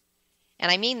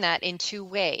 And I mean that in two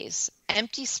ways.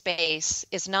 Empty space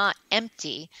is not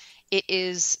empty, it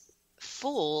is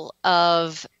full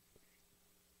of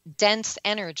dense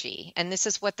energy. And this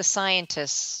is what the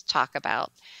scientists talk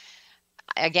about.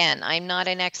 Again, I'm not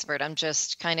an expert. I'm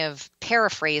just kind of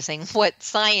paraphrasing what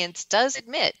science does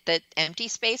admit, that empty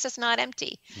space is not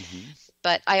empty. Hmm.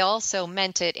 But I also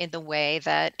meant it in the way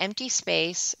that empty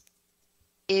space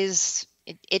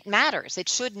it matters. It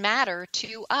should matter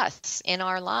to us in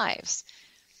our lives.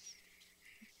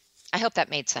 I hope that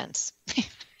made sense.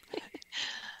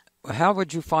 How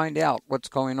would you find out what's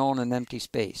going on in empty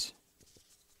space?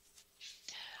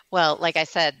 Well, like I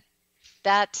said,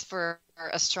 that's for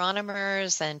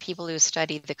astronomers and people who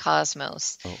study the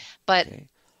cosmos. Oh, But okay.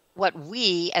 what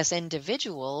we as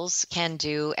individuals can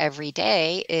do every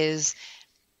day is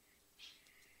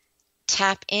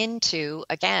tap into,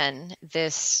 again,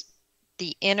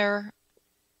 the inner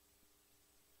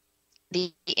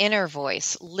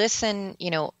voice. Listen,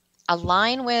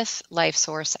 align with life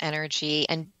source energy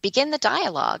and begin the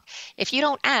dialogue. If you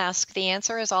don't ask, the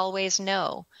answer is always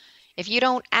no. If you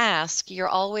don't ask, you're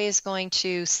always going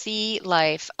to see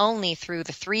life only through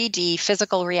the 3D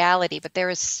physical reality, but there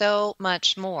is so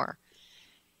much more,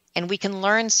 and we can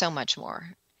learn so much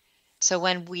more. So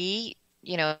when we,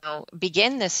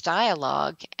 begin this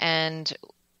dialogue and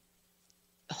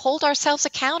hold ourselves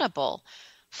accountable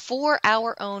for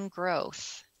our own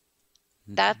growth,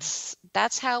 that's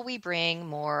how we bring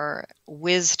more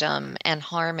wisdom and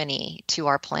harmony to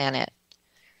our planet.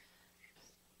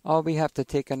 Oh, we have to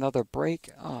take another break.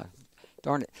 Oh,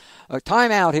 darn it.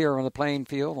 Time out here on the playing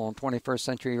field on 21st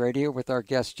Century Radio with our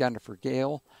guest Jennifer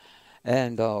Gehl.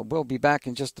 And we'll be back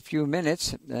in just a few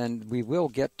minutes, and we will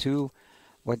get to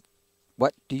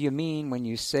what do you mean when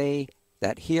you say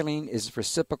that healing is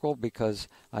reciprocal, because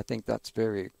I think that's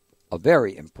a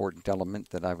very important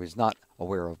element that I was not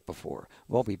aware of before.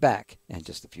 We'll be back in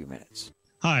just a few minutes.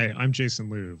 Hi, I'm Jason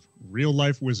Louv,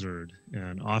 real-life wizard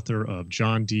and author of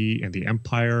John Dee and the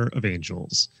Empire of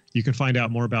Angels. You can find out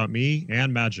more about me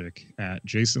and magic at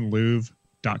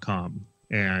jasonlouv.com.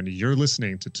 And you're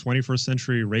listening to 21st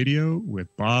Century Radio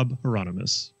with Bob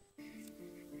Hieronimus.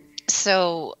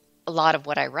 So a lot of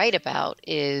what I write about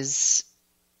is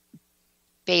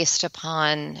based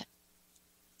upon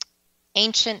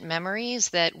ancient memories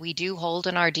that we do hold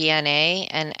in our DNA,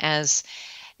 and as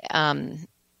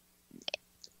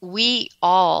we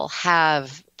all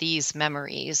have these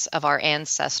memories of our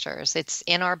ancestors. It's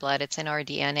in our blood, it's in our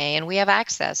DNA, and we have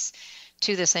access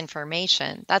to this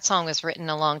information. That song was written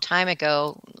a long time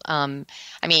ago.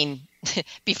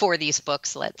 Before these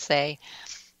books, let's say.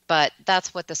 But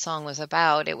that's what the song was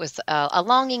about. It was a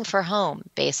longing for home,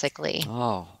 basically.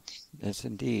 Oh, yes,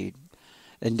 indeed.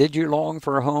 And did you long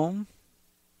for a home?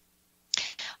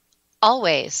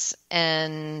 Always.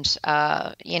 And,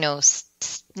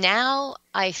 now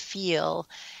I feel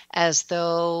as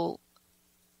though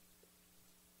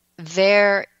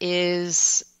there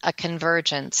is a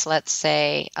convergence, let's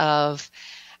say, of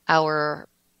our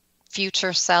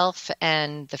future self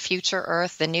and the future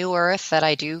Earth, the new Earth that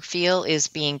I do feel is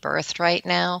being birthed right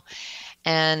now,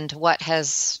 and what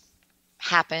has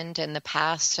happened in the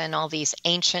past and all these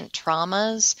ancient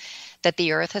traumas that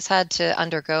the Earth has had to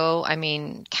undergo.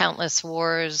 Countless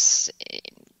wars,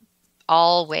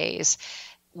 always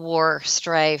war,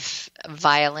 strife,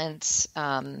 violence,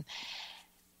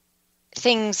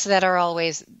 things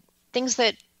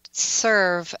that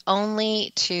serve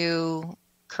only to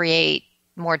create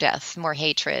more death, more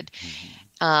hatred.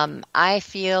 I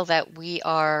feel that we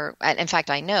are, in fact,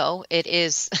 I know it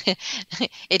is,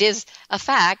 it is a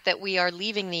fact that we are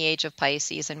leaving the age of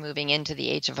Pisces and moving into the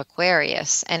age of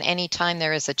Aquarius. And anytime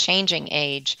there is a changing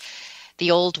age,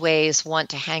 the old ways want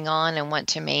to hang on and want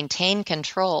to maintain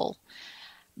control.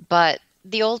 But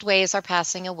the old ways are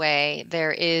passing away.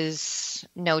 There is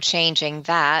no changing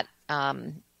that.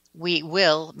 We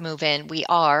will move in. We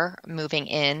are moving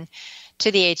in to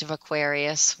the age of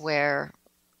Aquarius, where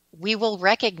we will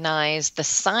recognize the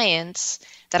science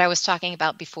that I was talking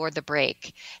about before the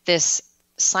break. This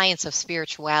science of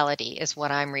spirituality is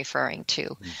what I'm referring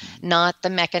to, not the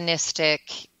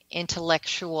mechanistic,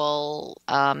 intellectual,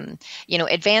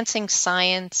 advancing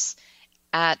science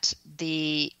at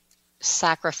the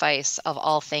sacrifice of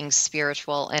all things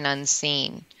spiritual and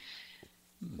unseen.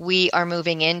 We are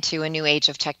moving into a new age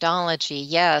of technology,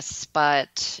 yes,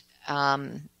 but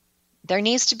there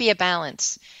needs to be a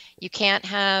balance. You can't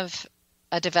have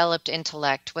a developed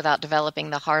intellect without developing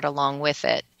the heart along with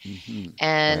it.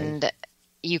 And right.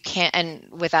 You can't, and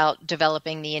without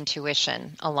developing the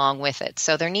intuition along with it.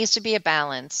 So there needs to be a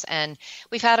balance. And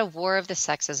we've had a war of the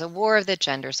sexes, a war of the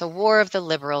genders, a war of the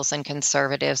liberals and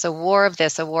conservatives, a war of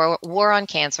this, a war on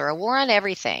cancer, a war on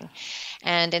everything.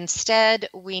 And instead,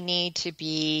 we need to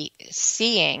be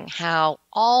seeing how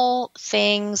all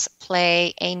things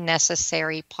play a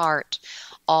necessary part.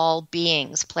 All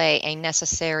beings play a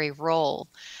necessary role.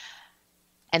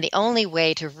 And the only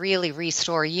way to really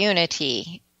restore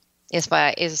unity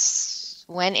is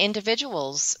when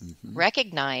individuals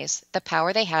recognize the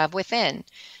power they have within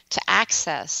to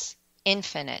access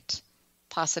infinite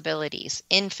possibilities,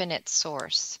 infinite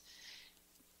source.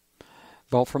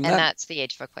 Well, that's the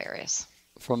age of Aquarius.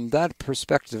 From that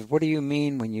perspective, what do you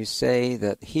mean when you say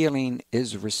that healing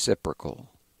is reciprocal?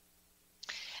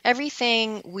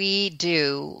 Everything we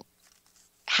do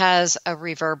has a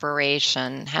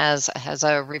reverberation, has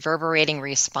a reverberating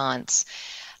response.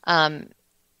 An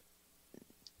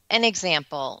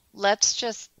example, let's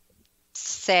just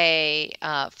say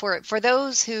for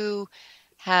those who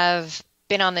have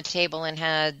been on the table and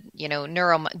had,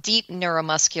 deep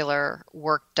neuromuscular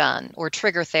work done or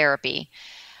trigger therapy,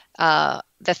 the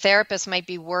therapist might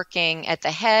be working at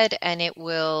the head and it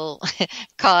will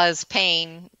cause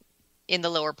pain in the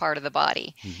lower part of the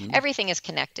body. Mm-hmm. Everything is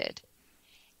connected.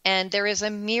 And there is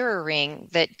a mirroring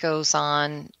that goes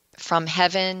on from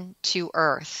heaven to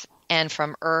earth and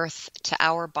from earth to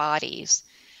our bodies.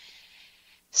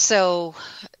 So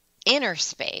inner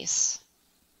space,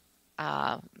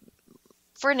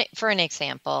 for an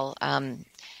example,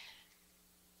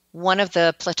 one of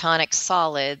the Platonic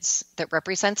solids that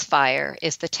represents fire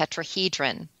is the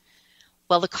tetrahedron.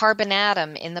 Well, the carbon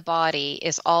atom in the body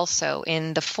is also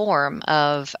in the form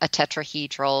of a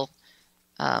tetrahedron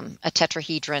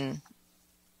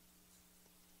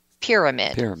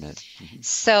pyramid. Mm-hmm.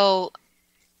 So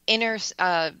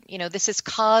this is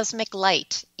cosmic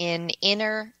light in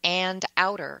inner and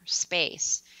outer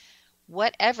space.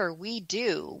 Whatever we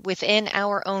do within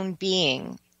our own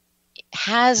being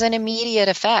has an immediate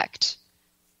effect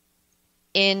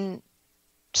in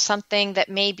something that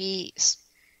may be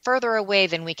further away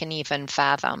than we can even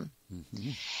fathom.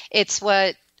 Mm-hmm. It's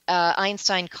what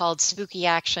Einstein called spooky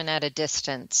action at a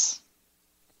distance.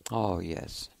 Oh,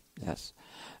 yes, yes.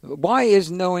 Why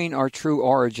is knowing our true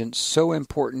origin so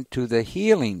important to the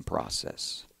healing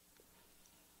process?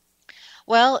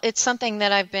 Well, it's something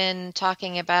that I've been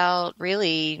talking about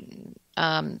really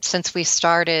since we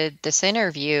started this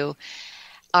interview.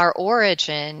 Our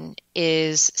origin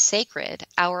is sacred.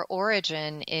 Our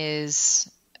origin is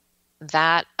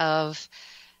that of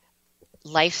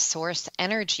life source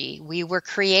energy. We were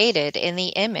created in the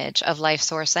image of life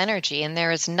source energy, and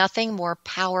there is nothing more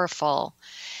powerful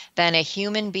than a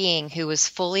human being who is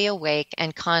fully awake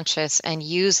and conscious and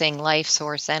using life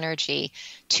source energy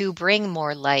to bring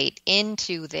more light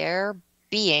into their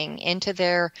being, into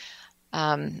their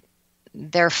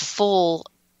full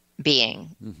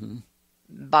being, mm-hmm.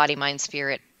 body, mind,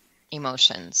 spirit,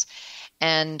 emotions.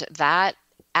 And that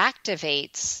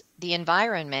activates the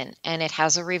environment and it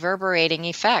has a reverberating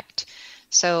effect.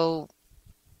 So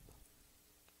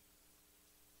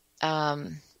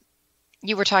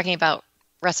you were talking about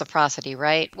reciprocity,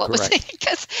 right? What Correct. Was it?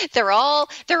 Because they're all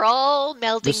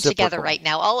melding together right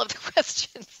now, all of the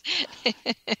questions.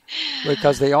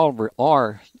 Because they all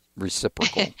are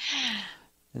reciprocal.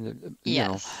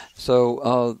 Yes.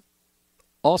 So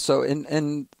also,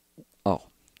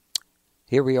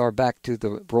 here we are back to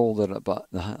the role that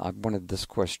I wanted this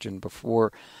question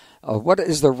before. What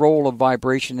is the role of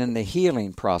vibration in the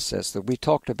healing process that we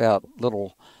talked about a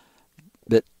little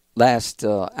bit last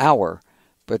hour?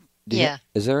 But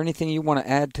is there anything you want to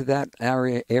add to that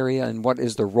area? And what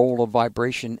is the role of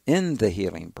vibration in the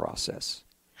healing process?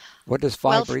 What does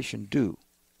vibration do?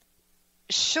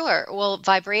 Sure. Well,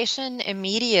 vibration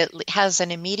has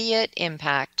an immediate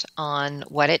impact on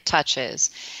what it touches,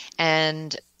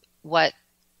 and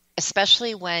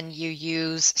especially when you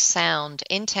use sound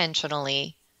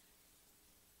intentionally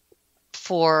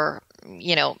for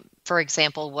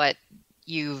example, what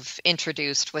you've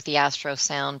introduced with the Astro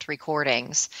Sound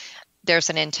recordings. There's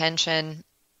an intention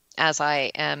as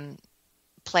I am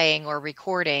playing or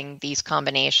recording these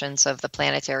combinations of the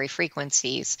planetary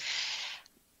frequencies.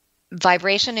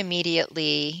 Vibration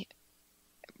immediately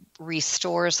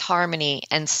restores harmony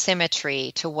and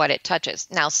symmetry to what it touches.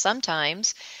 Now,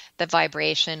 sometimes the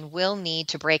vibration will need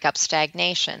to break up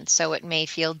stagnation, so it may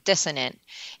feel dissonant.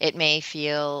 It may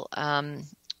feel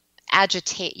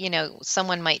agitate.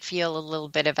 Someone might feel a little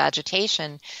bit of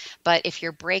agitation, but if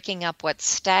you're breaking up what's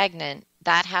stagnant,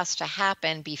 that has to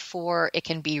happen before it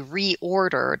can be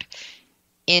reordered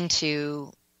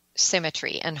into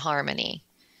symmetry and harmony.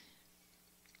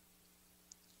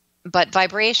 But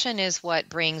vibration is what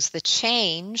brings the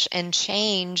change, and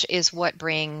change is what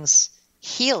brings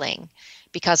healing.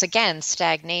 Because again,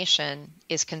 stagnation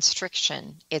is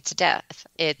constriction, it's death,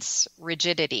 it's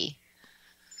rigidity.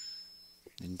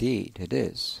 Indeed, it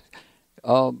is.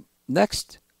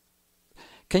 Next,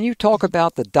 can you talk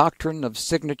about the doctrine of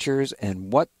signatures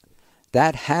and what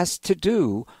that has to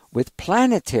do with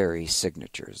planetary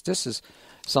signatures? This is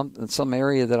some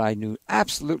area that I knew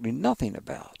absolutely nothing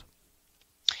about.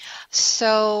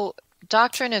 So,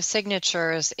 doctrine of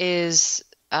signatures is,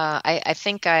 I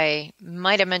think I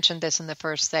might have mentioned this in the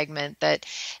first segment, that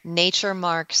nature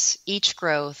marks each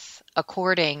growth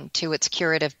according to its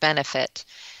curative benefit.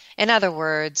 In other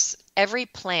words, every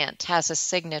plant has a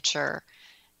signature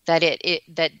that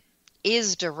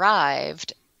is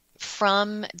derived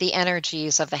from the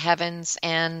energies of the heavens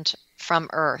and from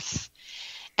Earth.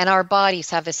 And our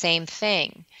bodies have the same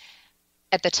thing.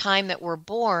 At the time that we're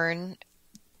born,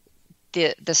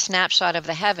 the snapshot of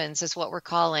the heavens is what we're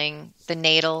calling the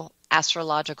natal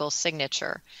astrological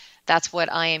signature. That's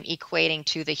what I am equating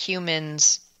to the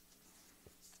human's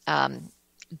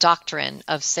doctrine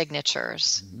of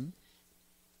signatures. Mm-hmm.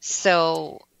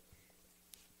 So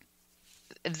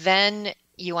then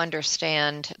you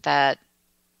understand that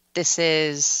this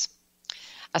is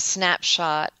a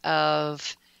snapshot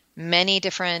of many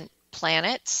different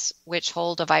planets which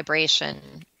hold a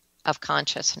vibration of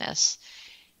consciousness.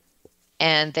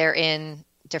 And they're in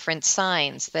different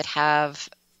signs that have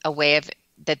a way of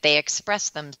that they express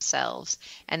themselves,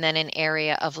 and then an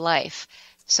area of life.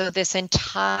 So this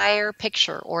entire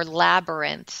picture or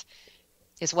labyrinth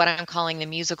is what I'm calling the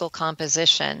musical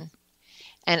composition.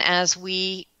 And as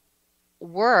we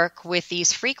work with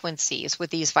these frequencies, with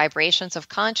these vibrations of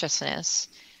consciousness,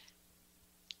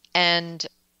 and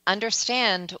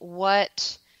understand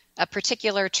what a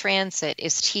particular transit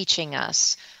is teaching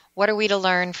us, what are we to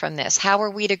learn from this? How are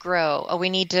we to grow? Oh, we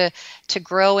need to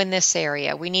grow in this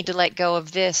area. We need to let go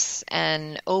of this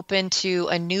and open to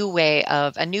a new way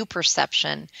of, a new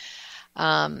perception.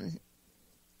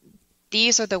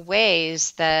 These are the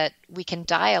ways that we can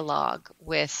dialogue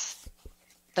with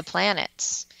the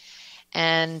planets.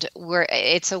 And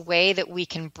it's a way that we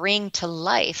can bring to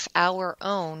life our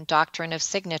own doctrine of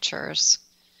signatures,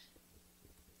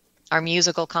 our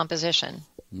musical composition.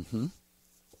 Mm-hmm.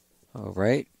 All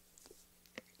right.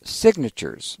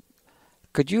 Signatures.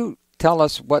 Could you tell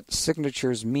us what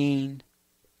signatures mean?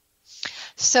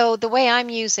 So the way I'm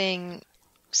using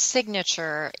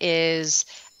signature is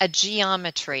a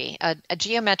geometry, a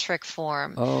geometric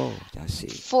form. Oh, I see.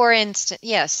 For instance,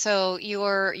 yes, so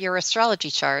your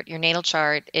astrology chart, your natal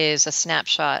chart is a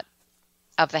snapshot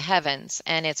of the heavens,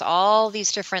 and it's all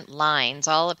these different lines,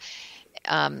 all of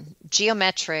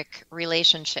geometric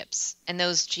relationships. And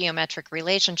those geometric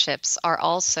relationships are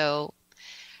also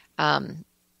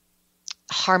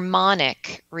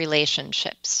harmonic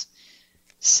relationships.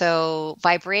 So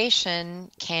vibration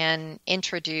can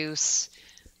introduce,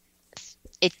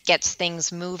 it gets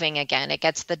things moving again. It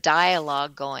gets the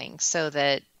dialogue going so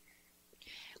that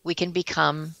we can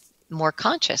become more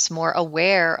conscious, more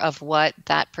aware of what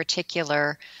that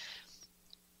particular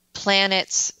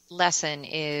planet's lesson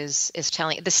is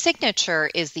telling. The signature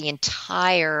is the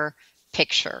entire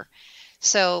picture.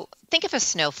 So think of a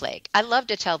snowflake. I love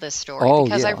to tell this story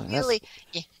because I really...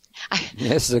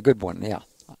 This is a good one, yeah.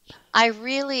 I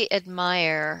really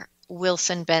admire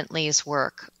Wilson Bentley's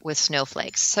work with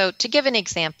snowflakes. So to give an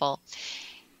example,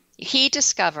 he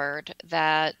discovered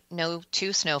that no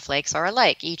two snowflakes are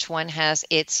alike. Each one has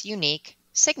its unique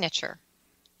signature,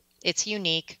 its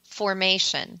unique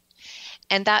formation.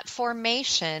 And that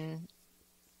formation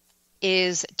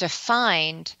is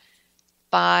defined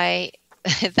by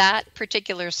that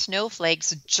particular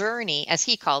snowflake's journey, as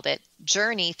he called it,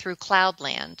 journey through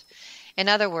cloudland. In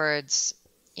other words,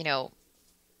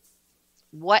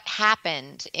 what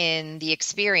happened in the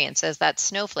experience as that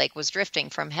snowflake was drifting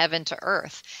from heaven to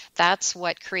earth. That's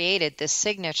what created this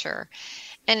signature.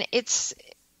 And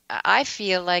I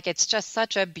feel like it's just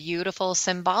such a beautiful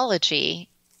symbology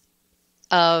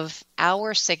of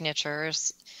our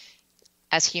signatures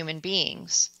as human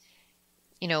beings.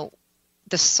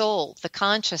 The soul, the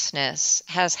consciousness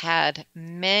has had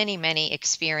many, many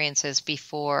experiences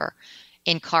before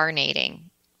incarnating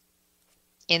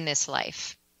in this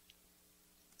life.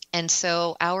 And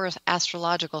so our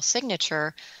astrological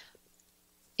signature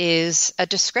is a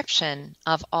description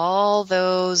of all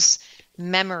those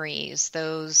memories,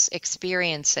 those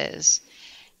experiences.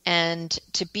 And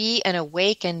to be an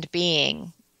awakened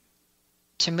being,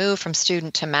 to move from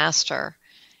student to master,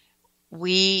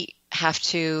 we have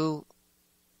to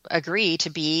agree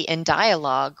to be in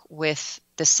dialogue with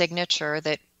the signature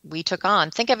that we took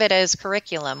on. Think of it as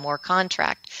curriculum or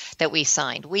contract that we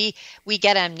signed. We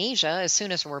get amnesia as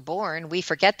soon as we're born. We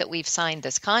forget that we've signed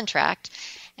this contract.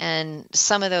 And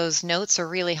some of those notes are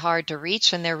really hard to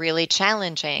reach and they're really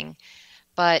challenging.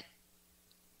 But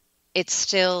it's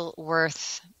still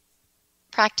worth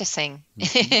practicing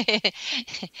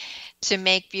to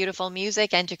make beautiful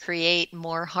music and to create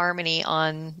more harmony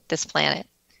on this planet.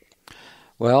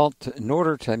 Well, in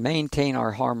order to maintain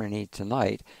our harmony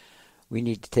tonight, we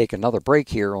need to take another break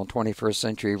here on 21st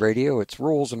Century Radio. It's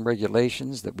rules and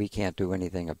regulations that we can't do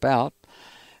anything about.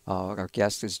 Our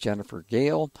guest is Jennifer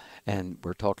Gehl, and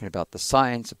we're talking about the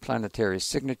science of planetary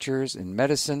signatures in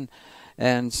medicine.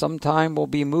 And sometime we'll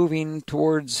be moving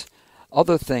towards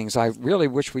other things. I really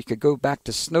wish we could go back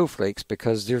to snowflakes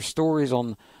because there's stories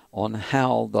on on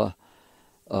how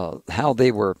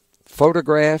they were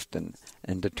photographed and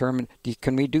determined.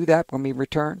 Can we do that when we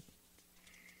return?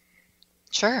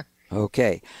 Sure.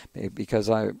 Okay, because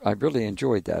I really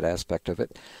enjoyed that aspect of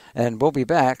it. And we'll be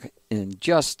back in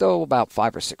just, about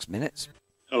 5 or 6 minutes.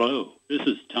 Hello, this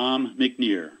is Tom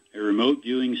McNear, a remote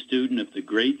viewing student of the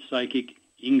great psychic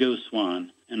Ingo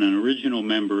Swann and an original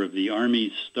member of the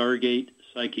Army's Stargate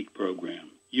Psychic Program.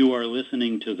 You are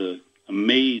listening to the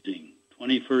amazing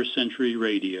 21st Century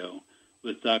Radio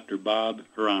with Dr. Bob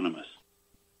Hieronimus.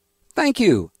 Thank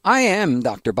you. I am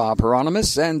Dr. Bob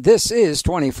Hieronimus, and this is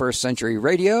 21st Century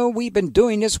Radio. We've been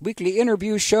doing this weekly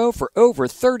interview show for over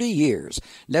 30 years.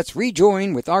 Let's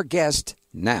rejoin with our guest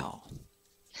now.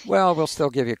 Well, we'll still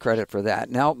give you credit for that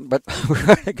now, but we're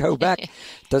going to go back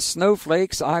to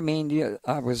snowflakes. I mean,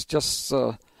 I was just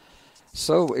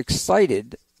so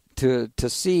excited to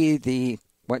see the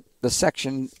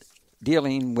section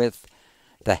dealing with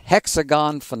the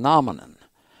hexagon phenomenon.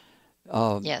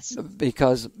 Yes.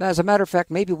 Because, as a matter of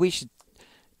fact, maybe we should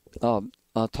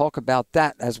talk about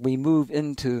that as we move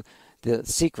into the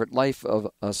secret life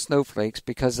of snowflakes,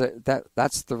 because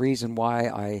that's the reason why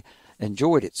I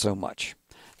enjoyed it so much,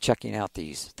 checking out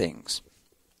these things.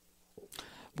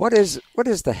 What is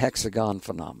the hexagon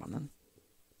phenomenon?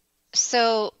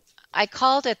 So I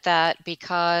called it that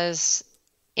because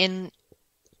in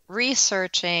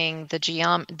researching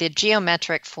the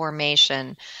geometric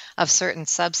formation of certain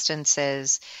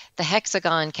substances, the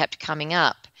hexagon kept coming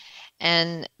up.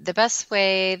 And the best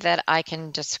way that I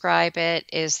can describe it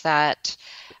is that,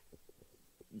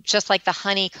 just like the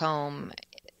honeycomb,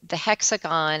 the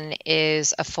hexagon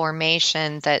is a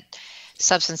formation that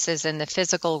substances in the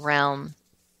physical realm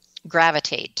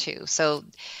gravitate to. So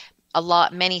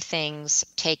many things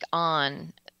take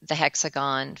on the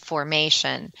hexagon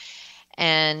formation.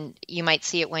 And you might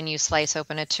see it when you slice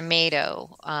open a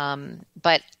tomato.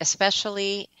 But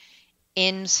especially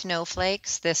in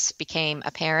snowflakes, this became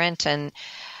apparent. And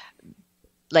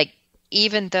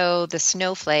even though the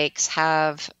snowflakes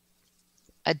have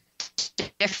a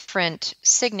different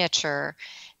signature,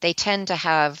 they tend to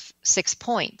have 6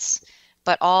 points.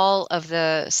 But all of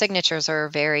the signatures are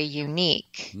very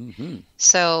unique. Mm-hmm.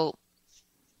 So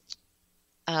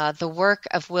the work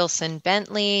of Wilson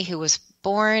Bentley, who was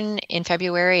born in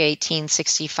February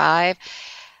 1865,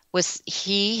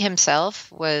 he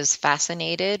himself was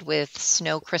fascinated with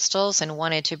snow crystals and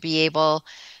wanted to be able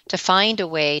to find a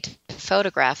way to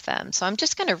photograph them. So I'm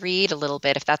just going to read a little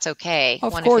bit, if that's okay.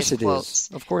 Of course it is.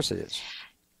 Of course it is.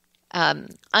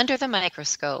 Under the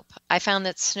microscope, I found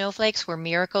that snowflakes were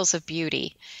miracles of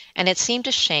beauty, and it seemed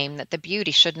a shame that the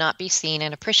beauty should not be seen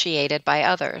and appreciated by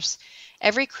others.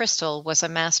 Every crystal was a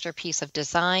masterpiece of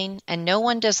design, and no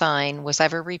one design was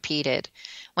ever repeated.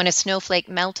 When a snowflake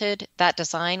melted, that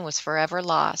design was forever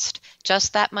lost.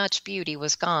 Just that much beauty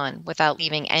was gone without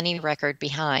leaving any record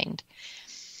behind.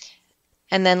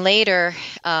 And then later,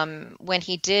 when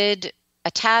he did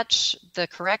attach the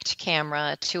correct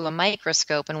camera to a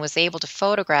microscope and was able to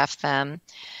photograph them,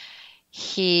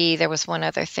 there was one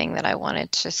other thing that I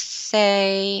wanted to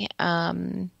say.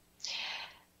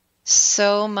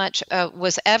 So much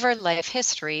was ever life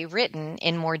history written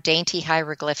in more dainty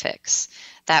hieroglyphics.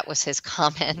 That was his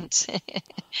comment.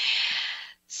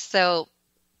 So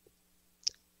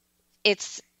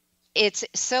it's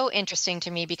so interesting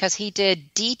to me because he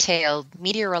did detailed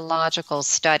meteorological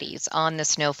studies on the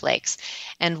snowflakes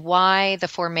and why the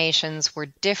formations were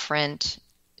different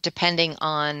depending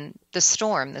on the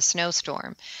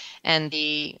snowstorm, and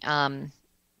the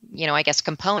I guess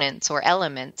components or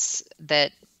elements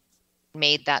that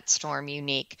made that storm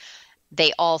unique.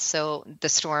 The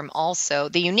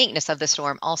uniqueness of the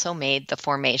storm also made the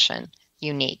formation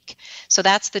unique. So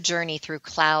that's the journey through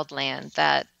cloudland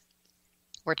that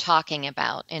we're talking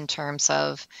about in terms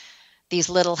of these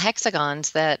little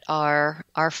hexagons that are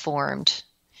formed.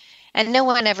 And no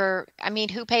one ever,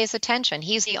 who pays attention?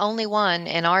 He's the only one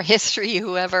in our history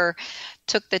who ever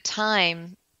took the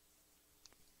time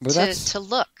to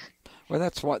look.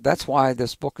 Well, that's why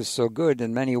this book is so good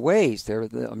in many ways.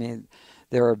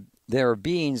 There are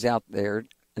beings out there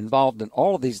involved in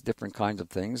all of these different kinds of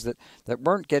things that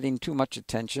weren't getting too much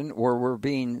attention or were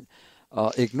being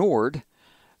ignored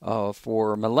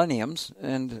for millenniums,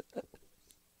 and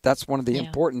that's one of the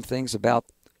important things about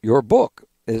your book,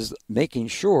 is making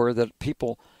sure that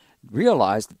people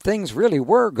realize that things really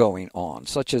were going on,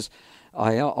 such as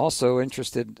I also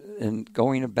interested in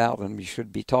going about, and we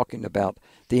should be talking about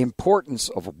the importance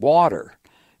of water,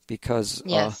 because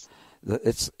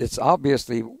it's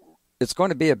obviously it's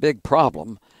going to be a big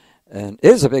problem, and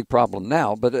is a big problem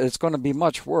now, but it's going to be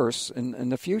much worse in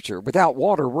the future. Without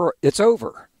water, it's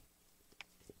over.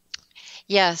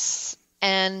 Yes.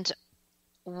 And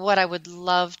what I would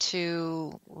love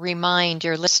to remind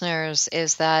your listeners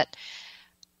is that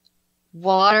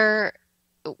water,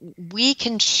 we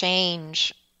can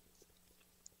change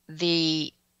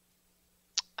the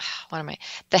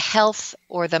the health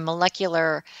or the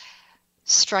molecular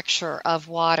structure of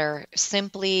water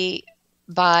simply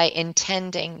by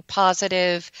intending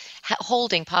positive,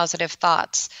 holding positive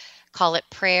thoughts. Call it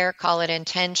prayer, call it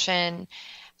intention.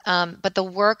 But the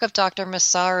work of Dr.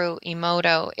 Masaru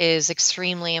Emoto is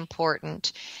extremely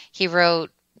important. He wrote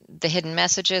The Hidden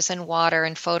Messages in Water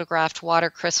and photographed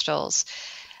water crystals.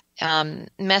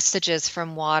 Messages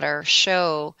from water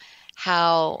show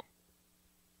how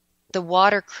the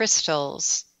water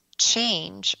crystals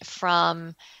change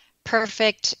from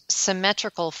perfect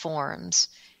symmetrical forms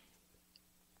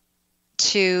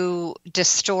to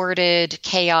distorted,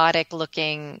 chaotic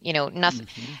looking, nothing,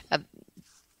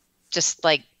 just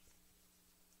like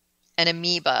an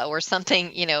amoeba or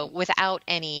something, without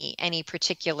any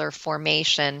particular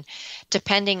formation,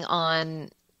 depending on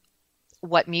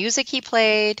what music he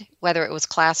played, whether it was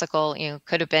classical,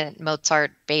 could have been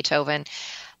Mozart, Beethoven,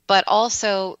 but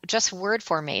also just word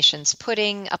formations,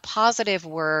 putting a positive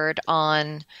word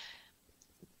on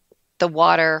the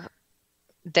water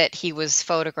that he was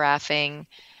photographing,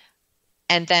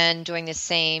 and then doing the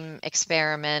same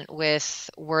experiment with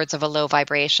words of a low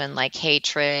vibration like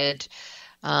hatred,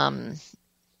 like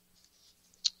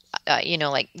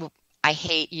I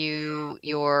hate you,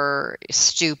 you're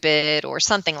stupid, or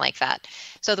something like that.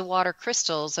 So the water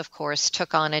crystals, of course,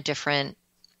 took on a different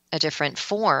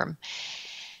form.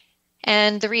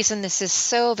 And the reason this is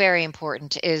so very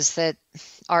important is that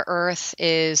our Earth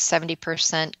is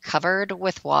 70% covered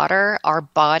with water. Our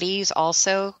bodies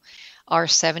also are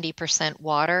 70%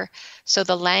 water. So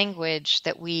the language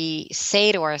that we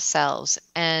say to ourselves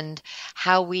and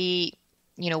how we,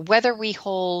 whether we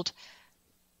hold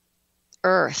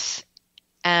Earth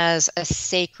as a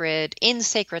sacred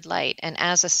light and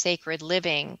as a sacred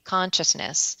living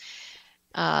consciousness,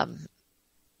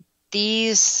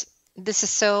 this is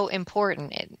so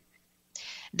important.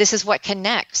 This is what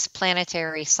connects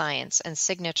planetary science and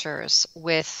signatures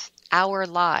with our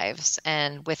lives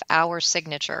and with our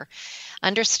signature.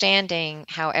 Understanding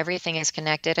how everything is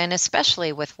connected, and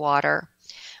especially with water.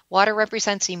 Water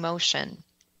represents emotion.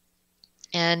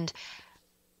 And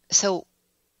so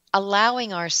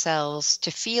allowing ourselves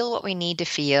to feel what we need to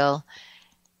feel,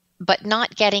 but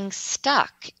not getting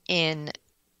stuck in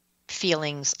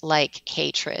feelings like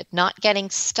hatred, not getting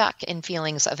stuck in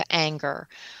feelings of anger,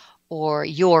 or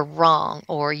you're wrong,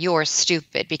 or you're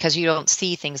stupid because you don't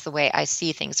see things the way I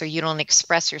see things, or you don't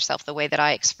express yourself the way that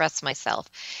I express myself.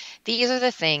 These are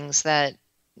the things that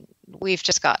we've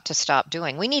just got to stop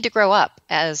doing. We need to grow up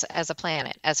as a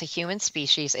planet, as a human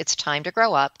species. It's time to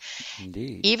grow up.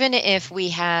 Indeed. Even if we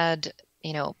had,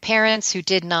 parents who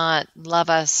did not love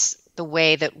us the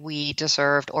way that we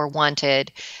deserved or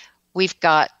wanted, we've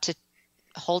got to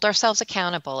hold ourselves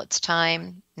accountable. It's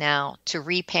time now to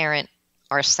reparent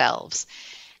ourselves.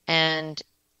 And,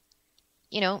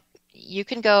 you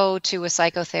can go to a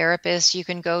psychotherapist, you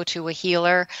can go to a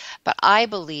healer, but I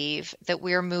believe that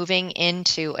we're moving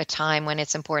into a time when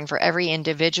it's important for every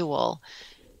individual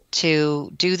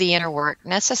to do the inner work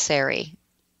necessary.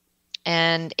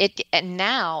 And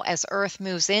now, as Earth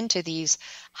moves into these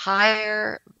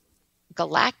higher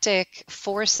galactic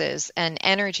forces and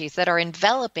energies that are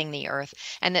enveloping the Earth,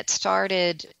 and that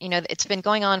started, it's been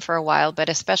going on for a while, but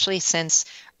especially since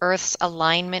Earth's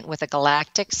alignment with a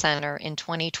galactic center in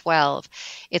 2012,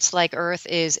 it's like Earth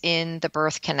is in the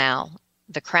birth canal.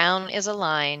 The crown is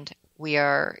aligned. We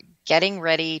are getting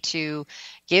ready to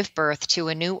give birth to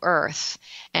a new Earth,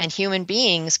 and human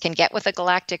beings can get with a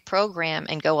galactic program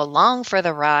and go along for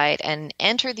the ride and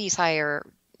enter these higher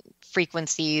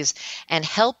frequencies and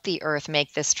help the Earth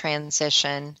make this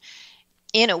transition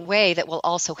in a way that will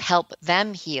also help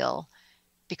them heal,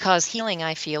 because healing,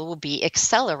 I feel, will be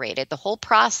accelerated. The whole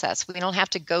process, we don't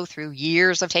have to go through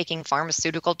years of taking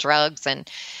pharmaceutical drugs,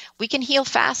 and we can heal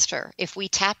faster if we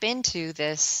tap into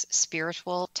this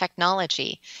spiritual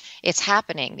technology. It's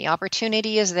happening. The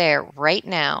opportunity is there right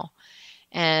now.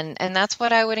 And that's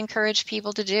what I would encourage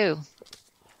people to do.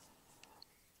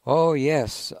 Oh,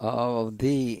 yes. Oh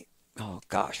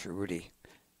gosh, Rudy,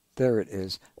 there it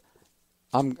is.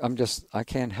 I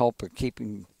can't help but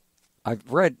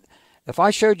I've read, if I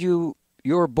showed you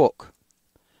your book,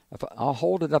 I'll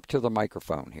hold it up to the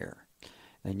microphone here,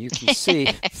 and you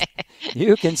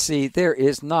can see, there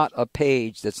is not a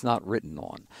page that's not written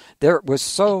on. There was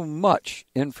so much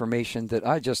information that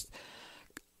I just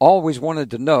always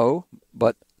wanted to know,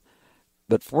 but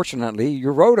fortunately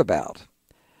you wrote about.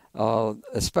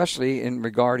 especially in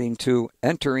regarding to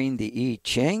entering the I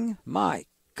Ching. My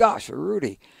gosh,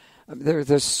 Rudy,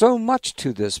 there's so much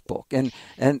to this book, and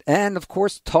of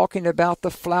course talking about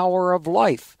the flower of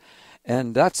life,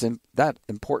 and that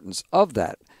importance of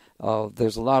that.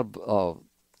 There's a lot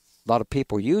of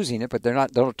people using it, but they're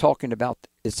not talking about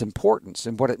its importance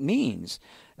and what it means,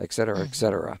 et cetera, et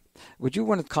cetera. Would you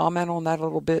want to comment on that a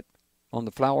little bit, on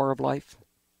the flower of life?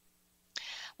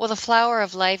 Well, the flower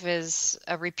of life is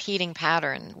a repeating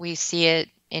pattern. We see it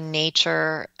in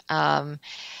nature, and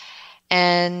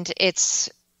it's,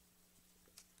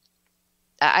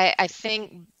 I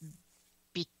think,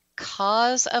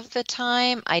 because of the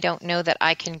time, I don't know that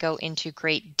I can go into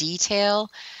great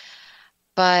detail,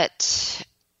 but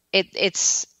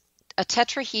it's a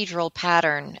tetrahedral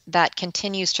pattern that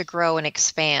continues to grow and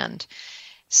expand.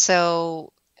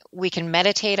 So we can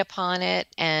meditate upon it,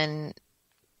 and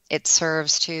it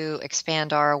serves to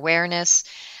expand our awareness.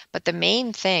 But the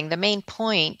main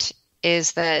point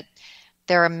is that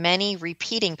there are many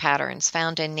repeating patterns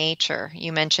found in nature.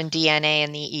 You mentioned DNA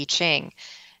and the I Ching.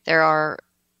 There are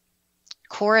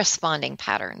corresponding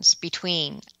patterns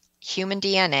between human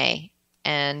DNA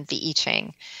and the I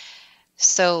Ching.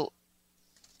 So,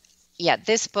 yeah,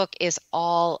 this book is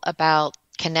all about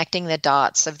connecting the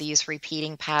dots of these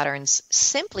repeating patterns,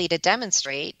 simply to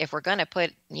demonstrate, if we're going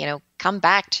to come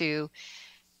back to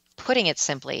putting it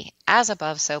simply, as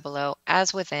above, so below,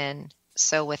 as within,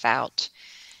 so without.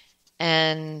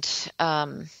 And I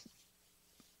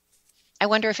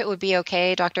wonder if it would be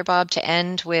okay, Dr. Bob, to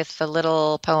end with the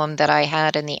little poem that I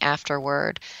had in the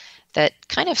afterword that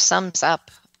kind of sums up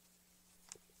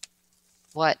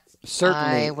what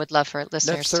Certainly, I would love for listeners to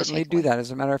take. Let's certainly do that. As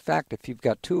a matter of fact, if you've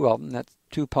got two of them, that's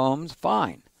 2 poems,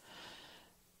 fine.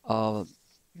 Let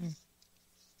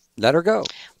her go.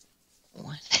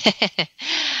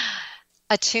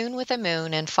 Attune with the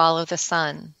moon and follow the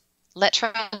sun. Let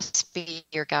trust be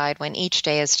your guide when each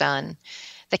day is done.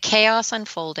 The chaos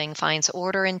unfolding finds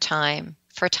order in time,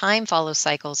 for time follows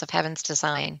cycles of heaven's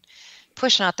design.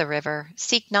 Push not the river,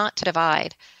 seek not to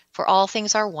divide, for all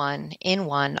things are one, in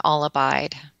one all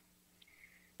abide.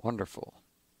 Wonderful.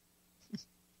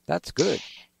 That's good.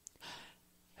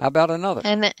 How about another?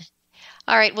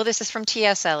 All right, well, this is from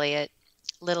T.S. Eliot,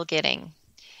 Little Gidding.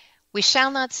 We shall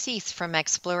not cease from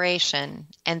exploration,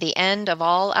 and the end of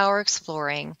all our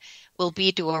exploring will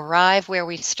be to arrive where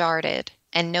we started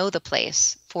and know the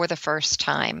place for the first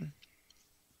time.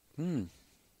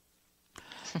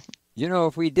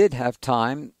 If we did have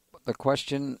time, the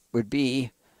question would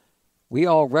be, we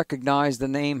all recognize the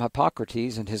name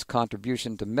Hippocrates and his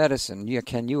contribution to medicine.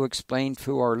 Can you explain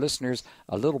to our listeners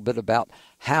a little bit about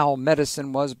how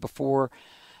medicine was before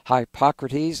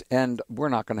Hippocrates? And we're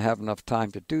not going to have enough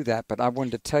time to do that, but I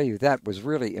wanted to tell you that was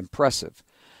really impressive,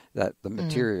 that the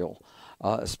material,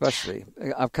 especially,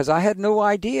 because I had no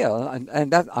idea.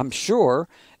 And that, I'm sure,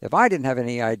 if I didn't have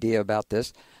any idea about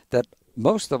this, that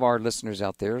most of our listeners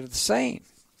out there are the same.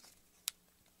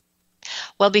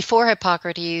 Well, before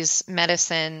Hippocrates,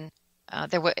 medicine,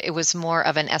 it was more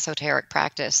of an esoteric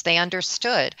practice. They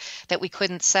understood that we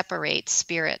couldn't separate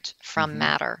spirit from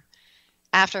matter.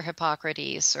 After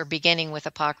Hippocrates, or beginning with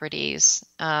Hippocrates,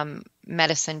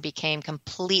 medicine became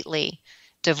completely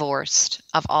divorced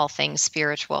of all things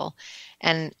spiritual.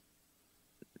 And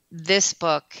this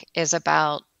book is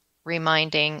about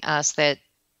reminding us that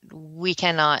we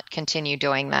cannot continue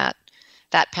doing that.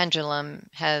 That pendulum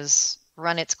has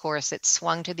run its course. It's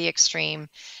swung to the extreme,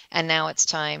 and now it's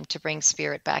time to bring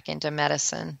spirit back into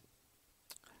medicine.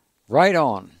 Right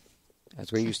on,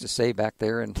 as we used to say back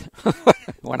there, and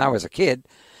when I was a kid.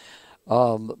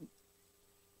 Knew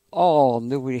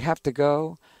we have to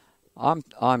go.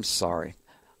 I'm sorry.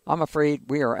 I'm afraid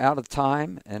we are out of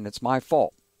time, and it's my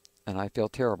fault. And I feel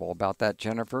terrible about that,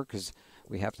 Jennifer, because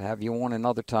we have to have you on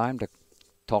another time to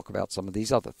talk about some of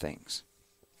these other things.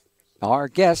 Our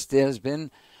guest has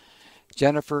been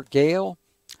Jennifer Gehl,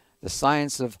 The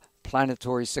Science of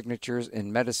Planetary Signatures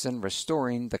in Medicine,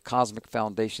 Restoring the Cosmic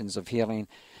Foundations of Healing.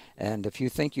 And if you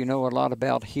think you know a lot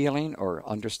about healing or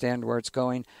understand where it's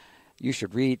going, you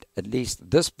should read at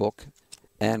least this book.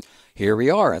 And here we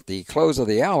are at the close of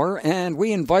the hour, and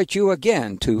we invite you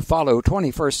again to follow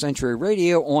 21st Century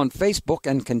Radio on Facebook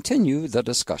and continue the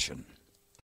discussion.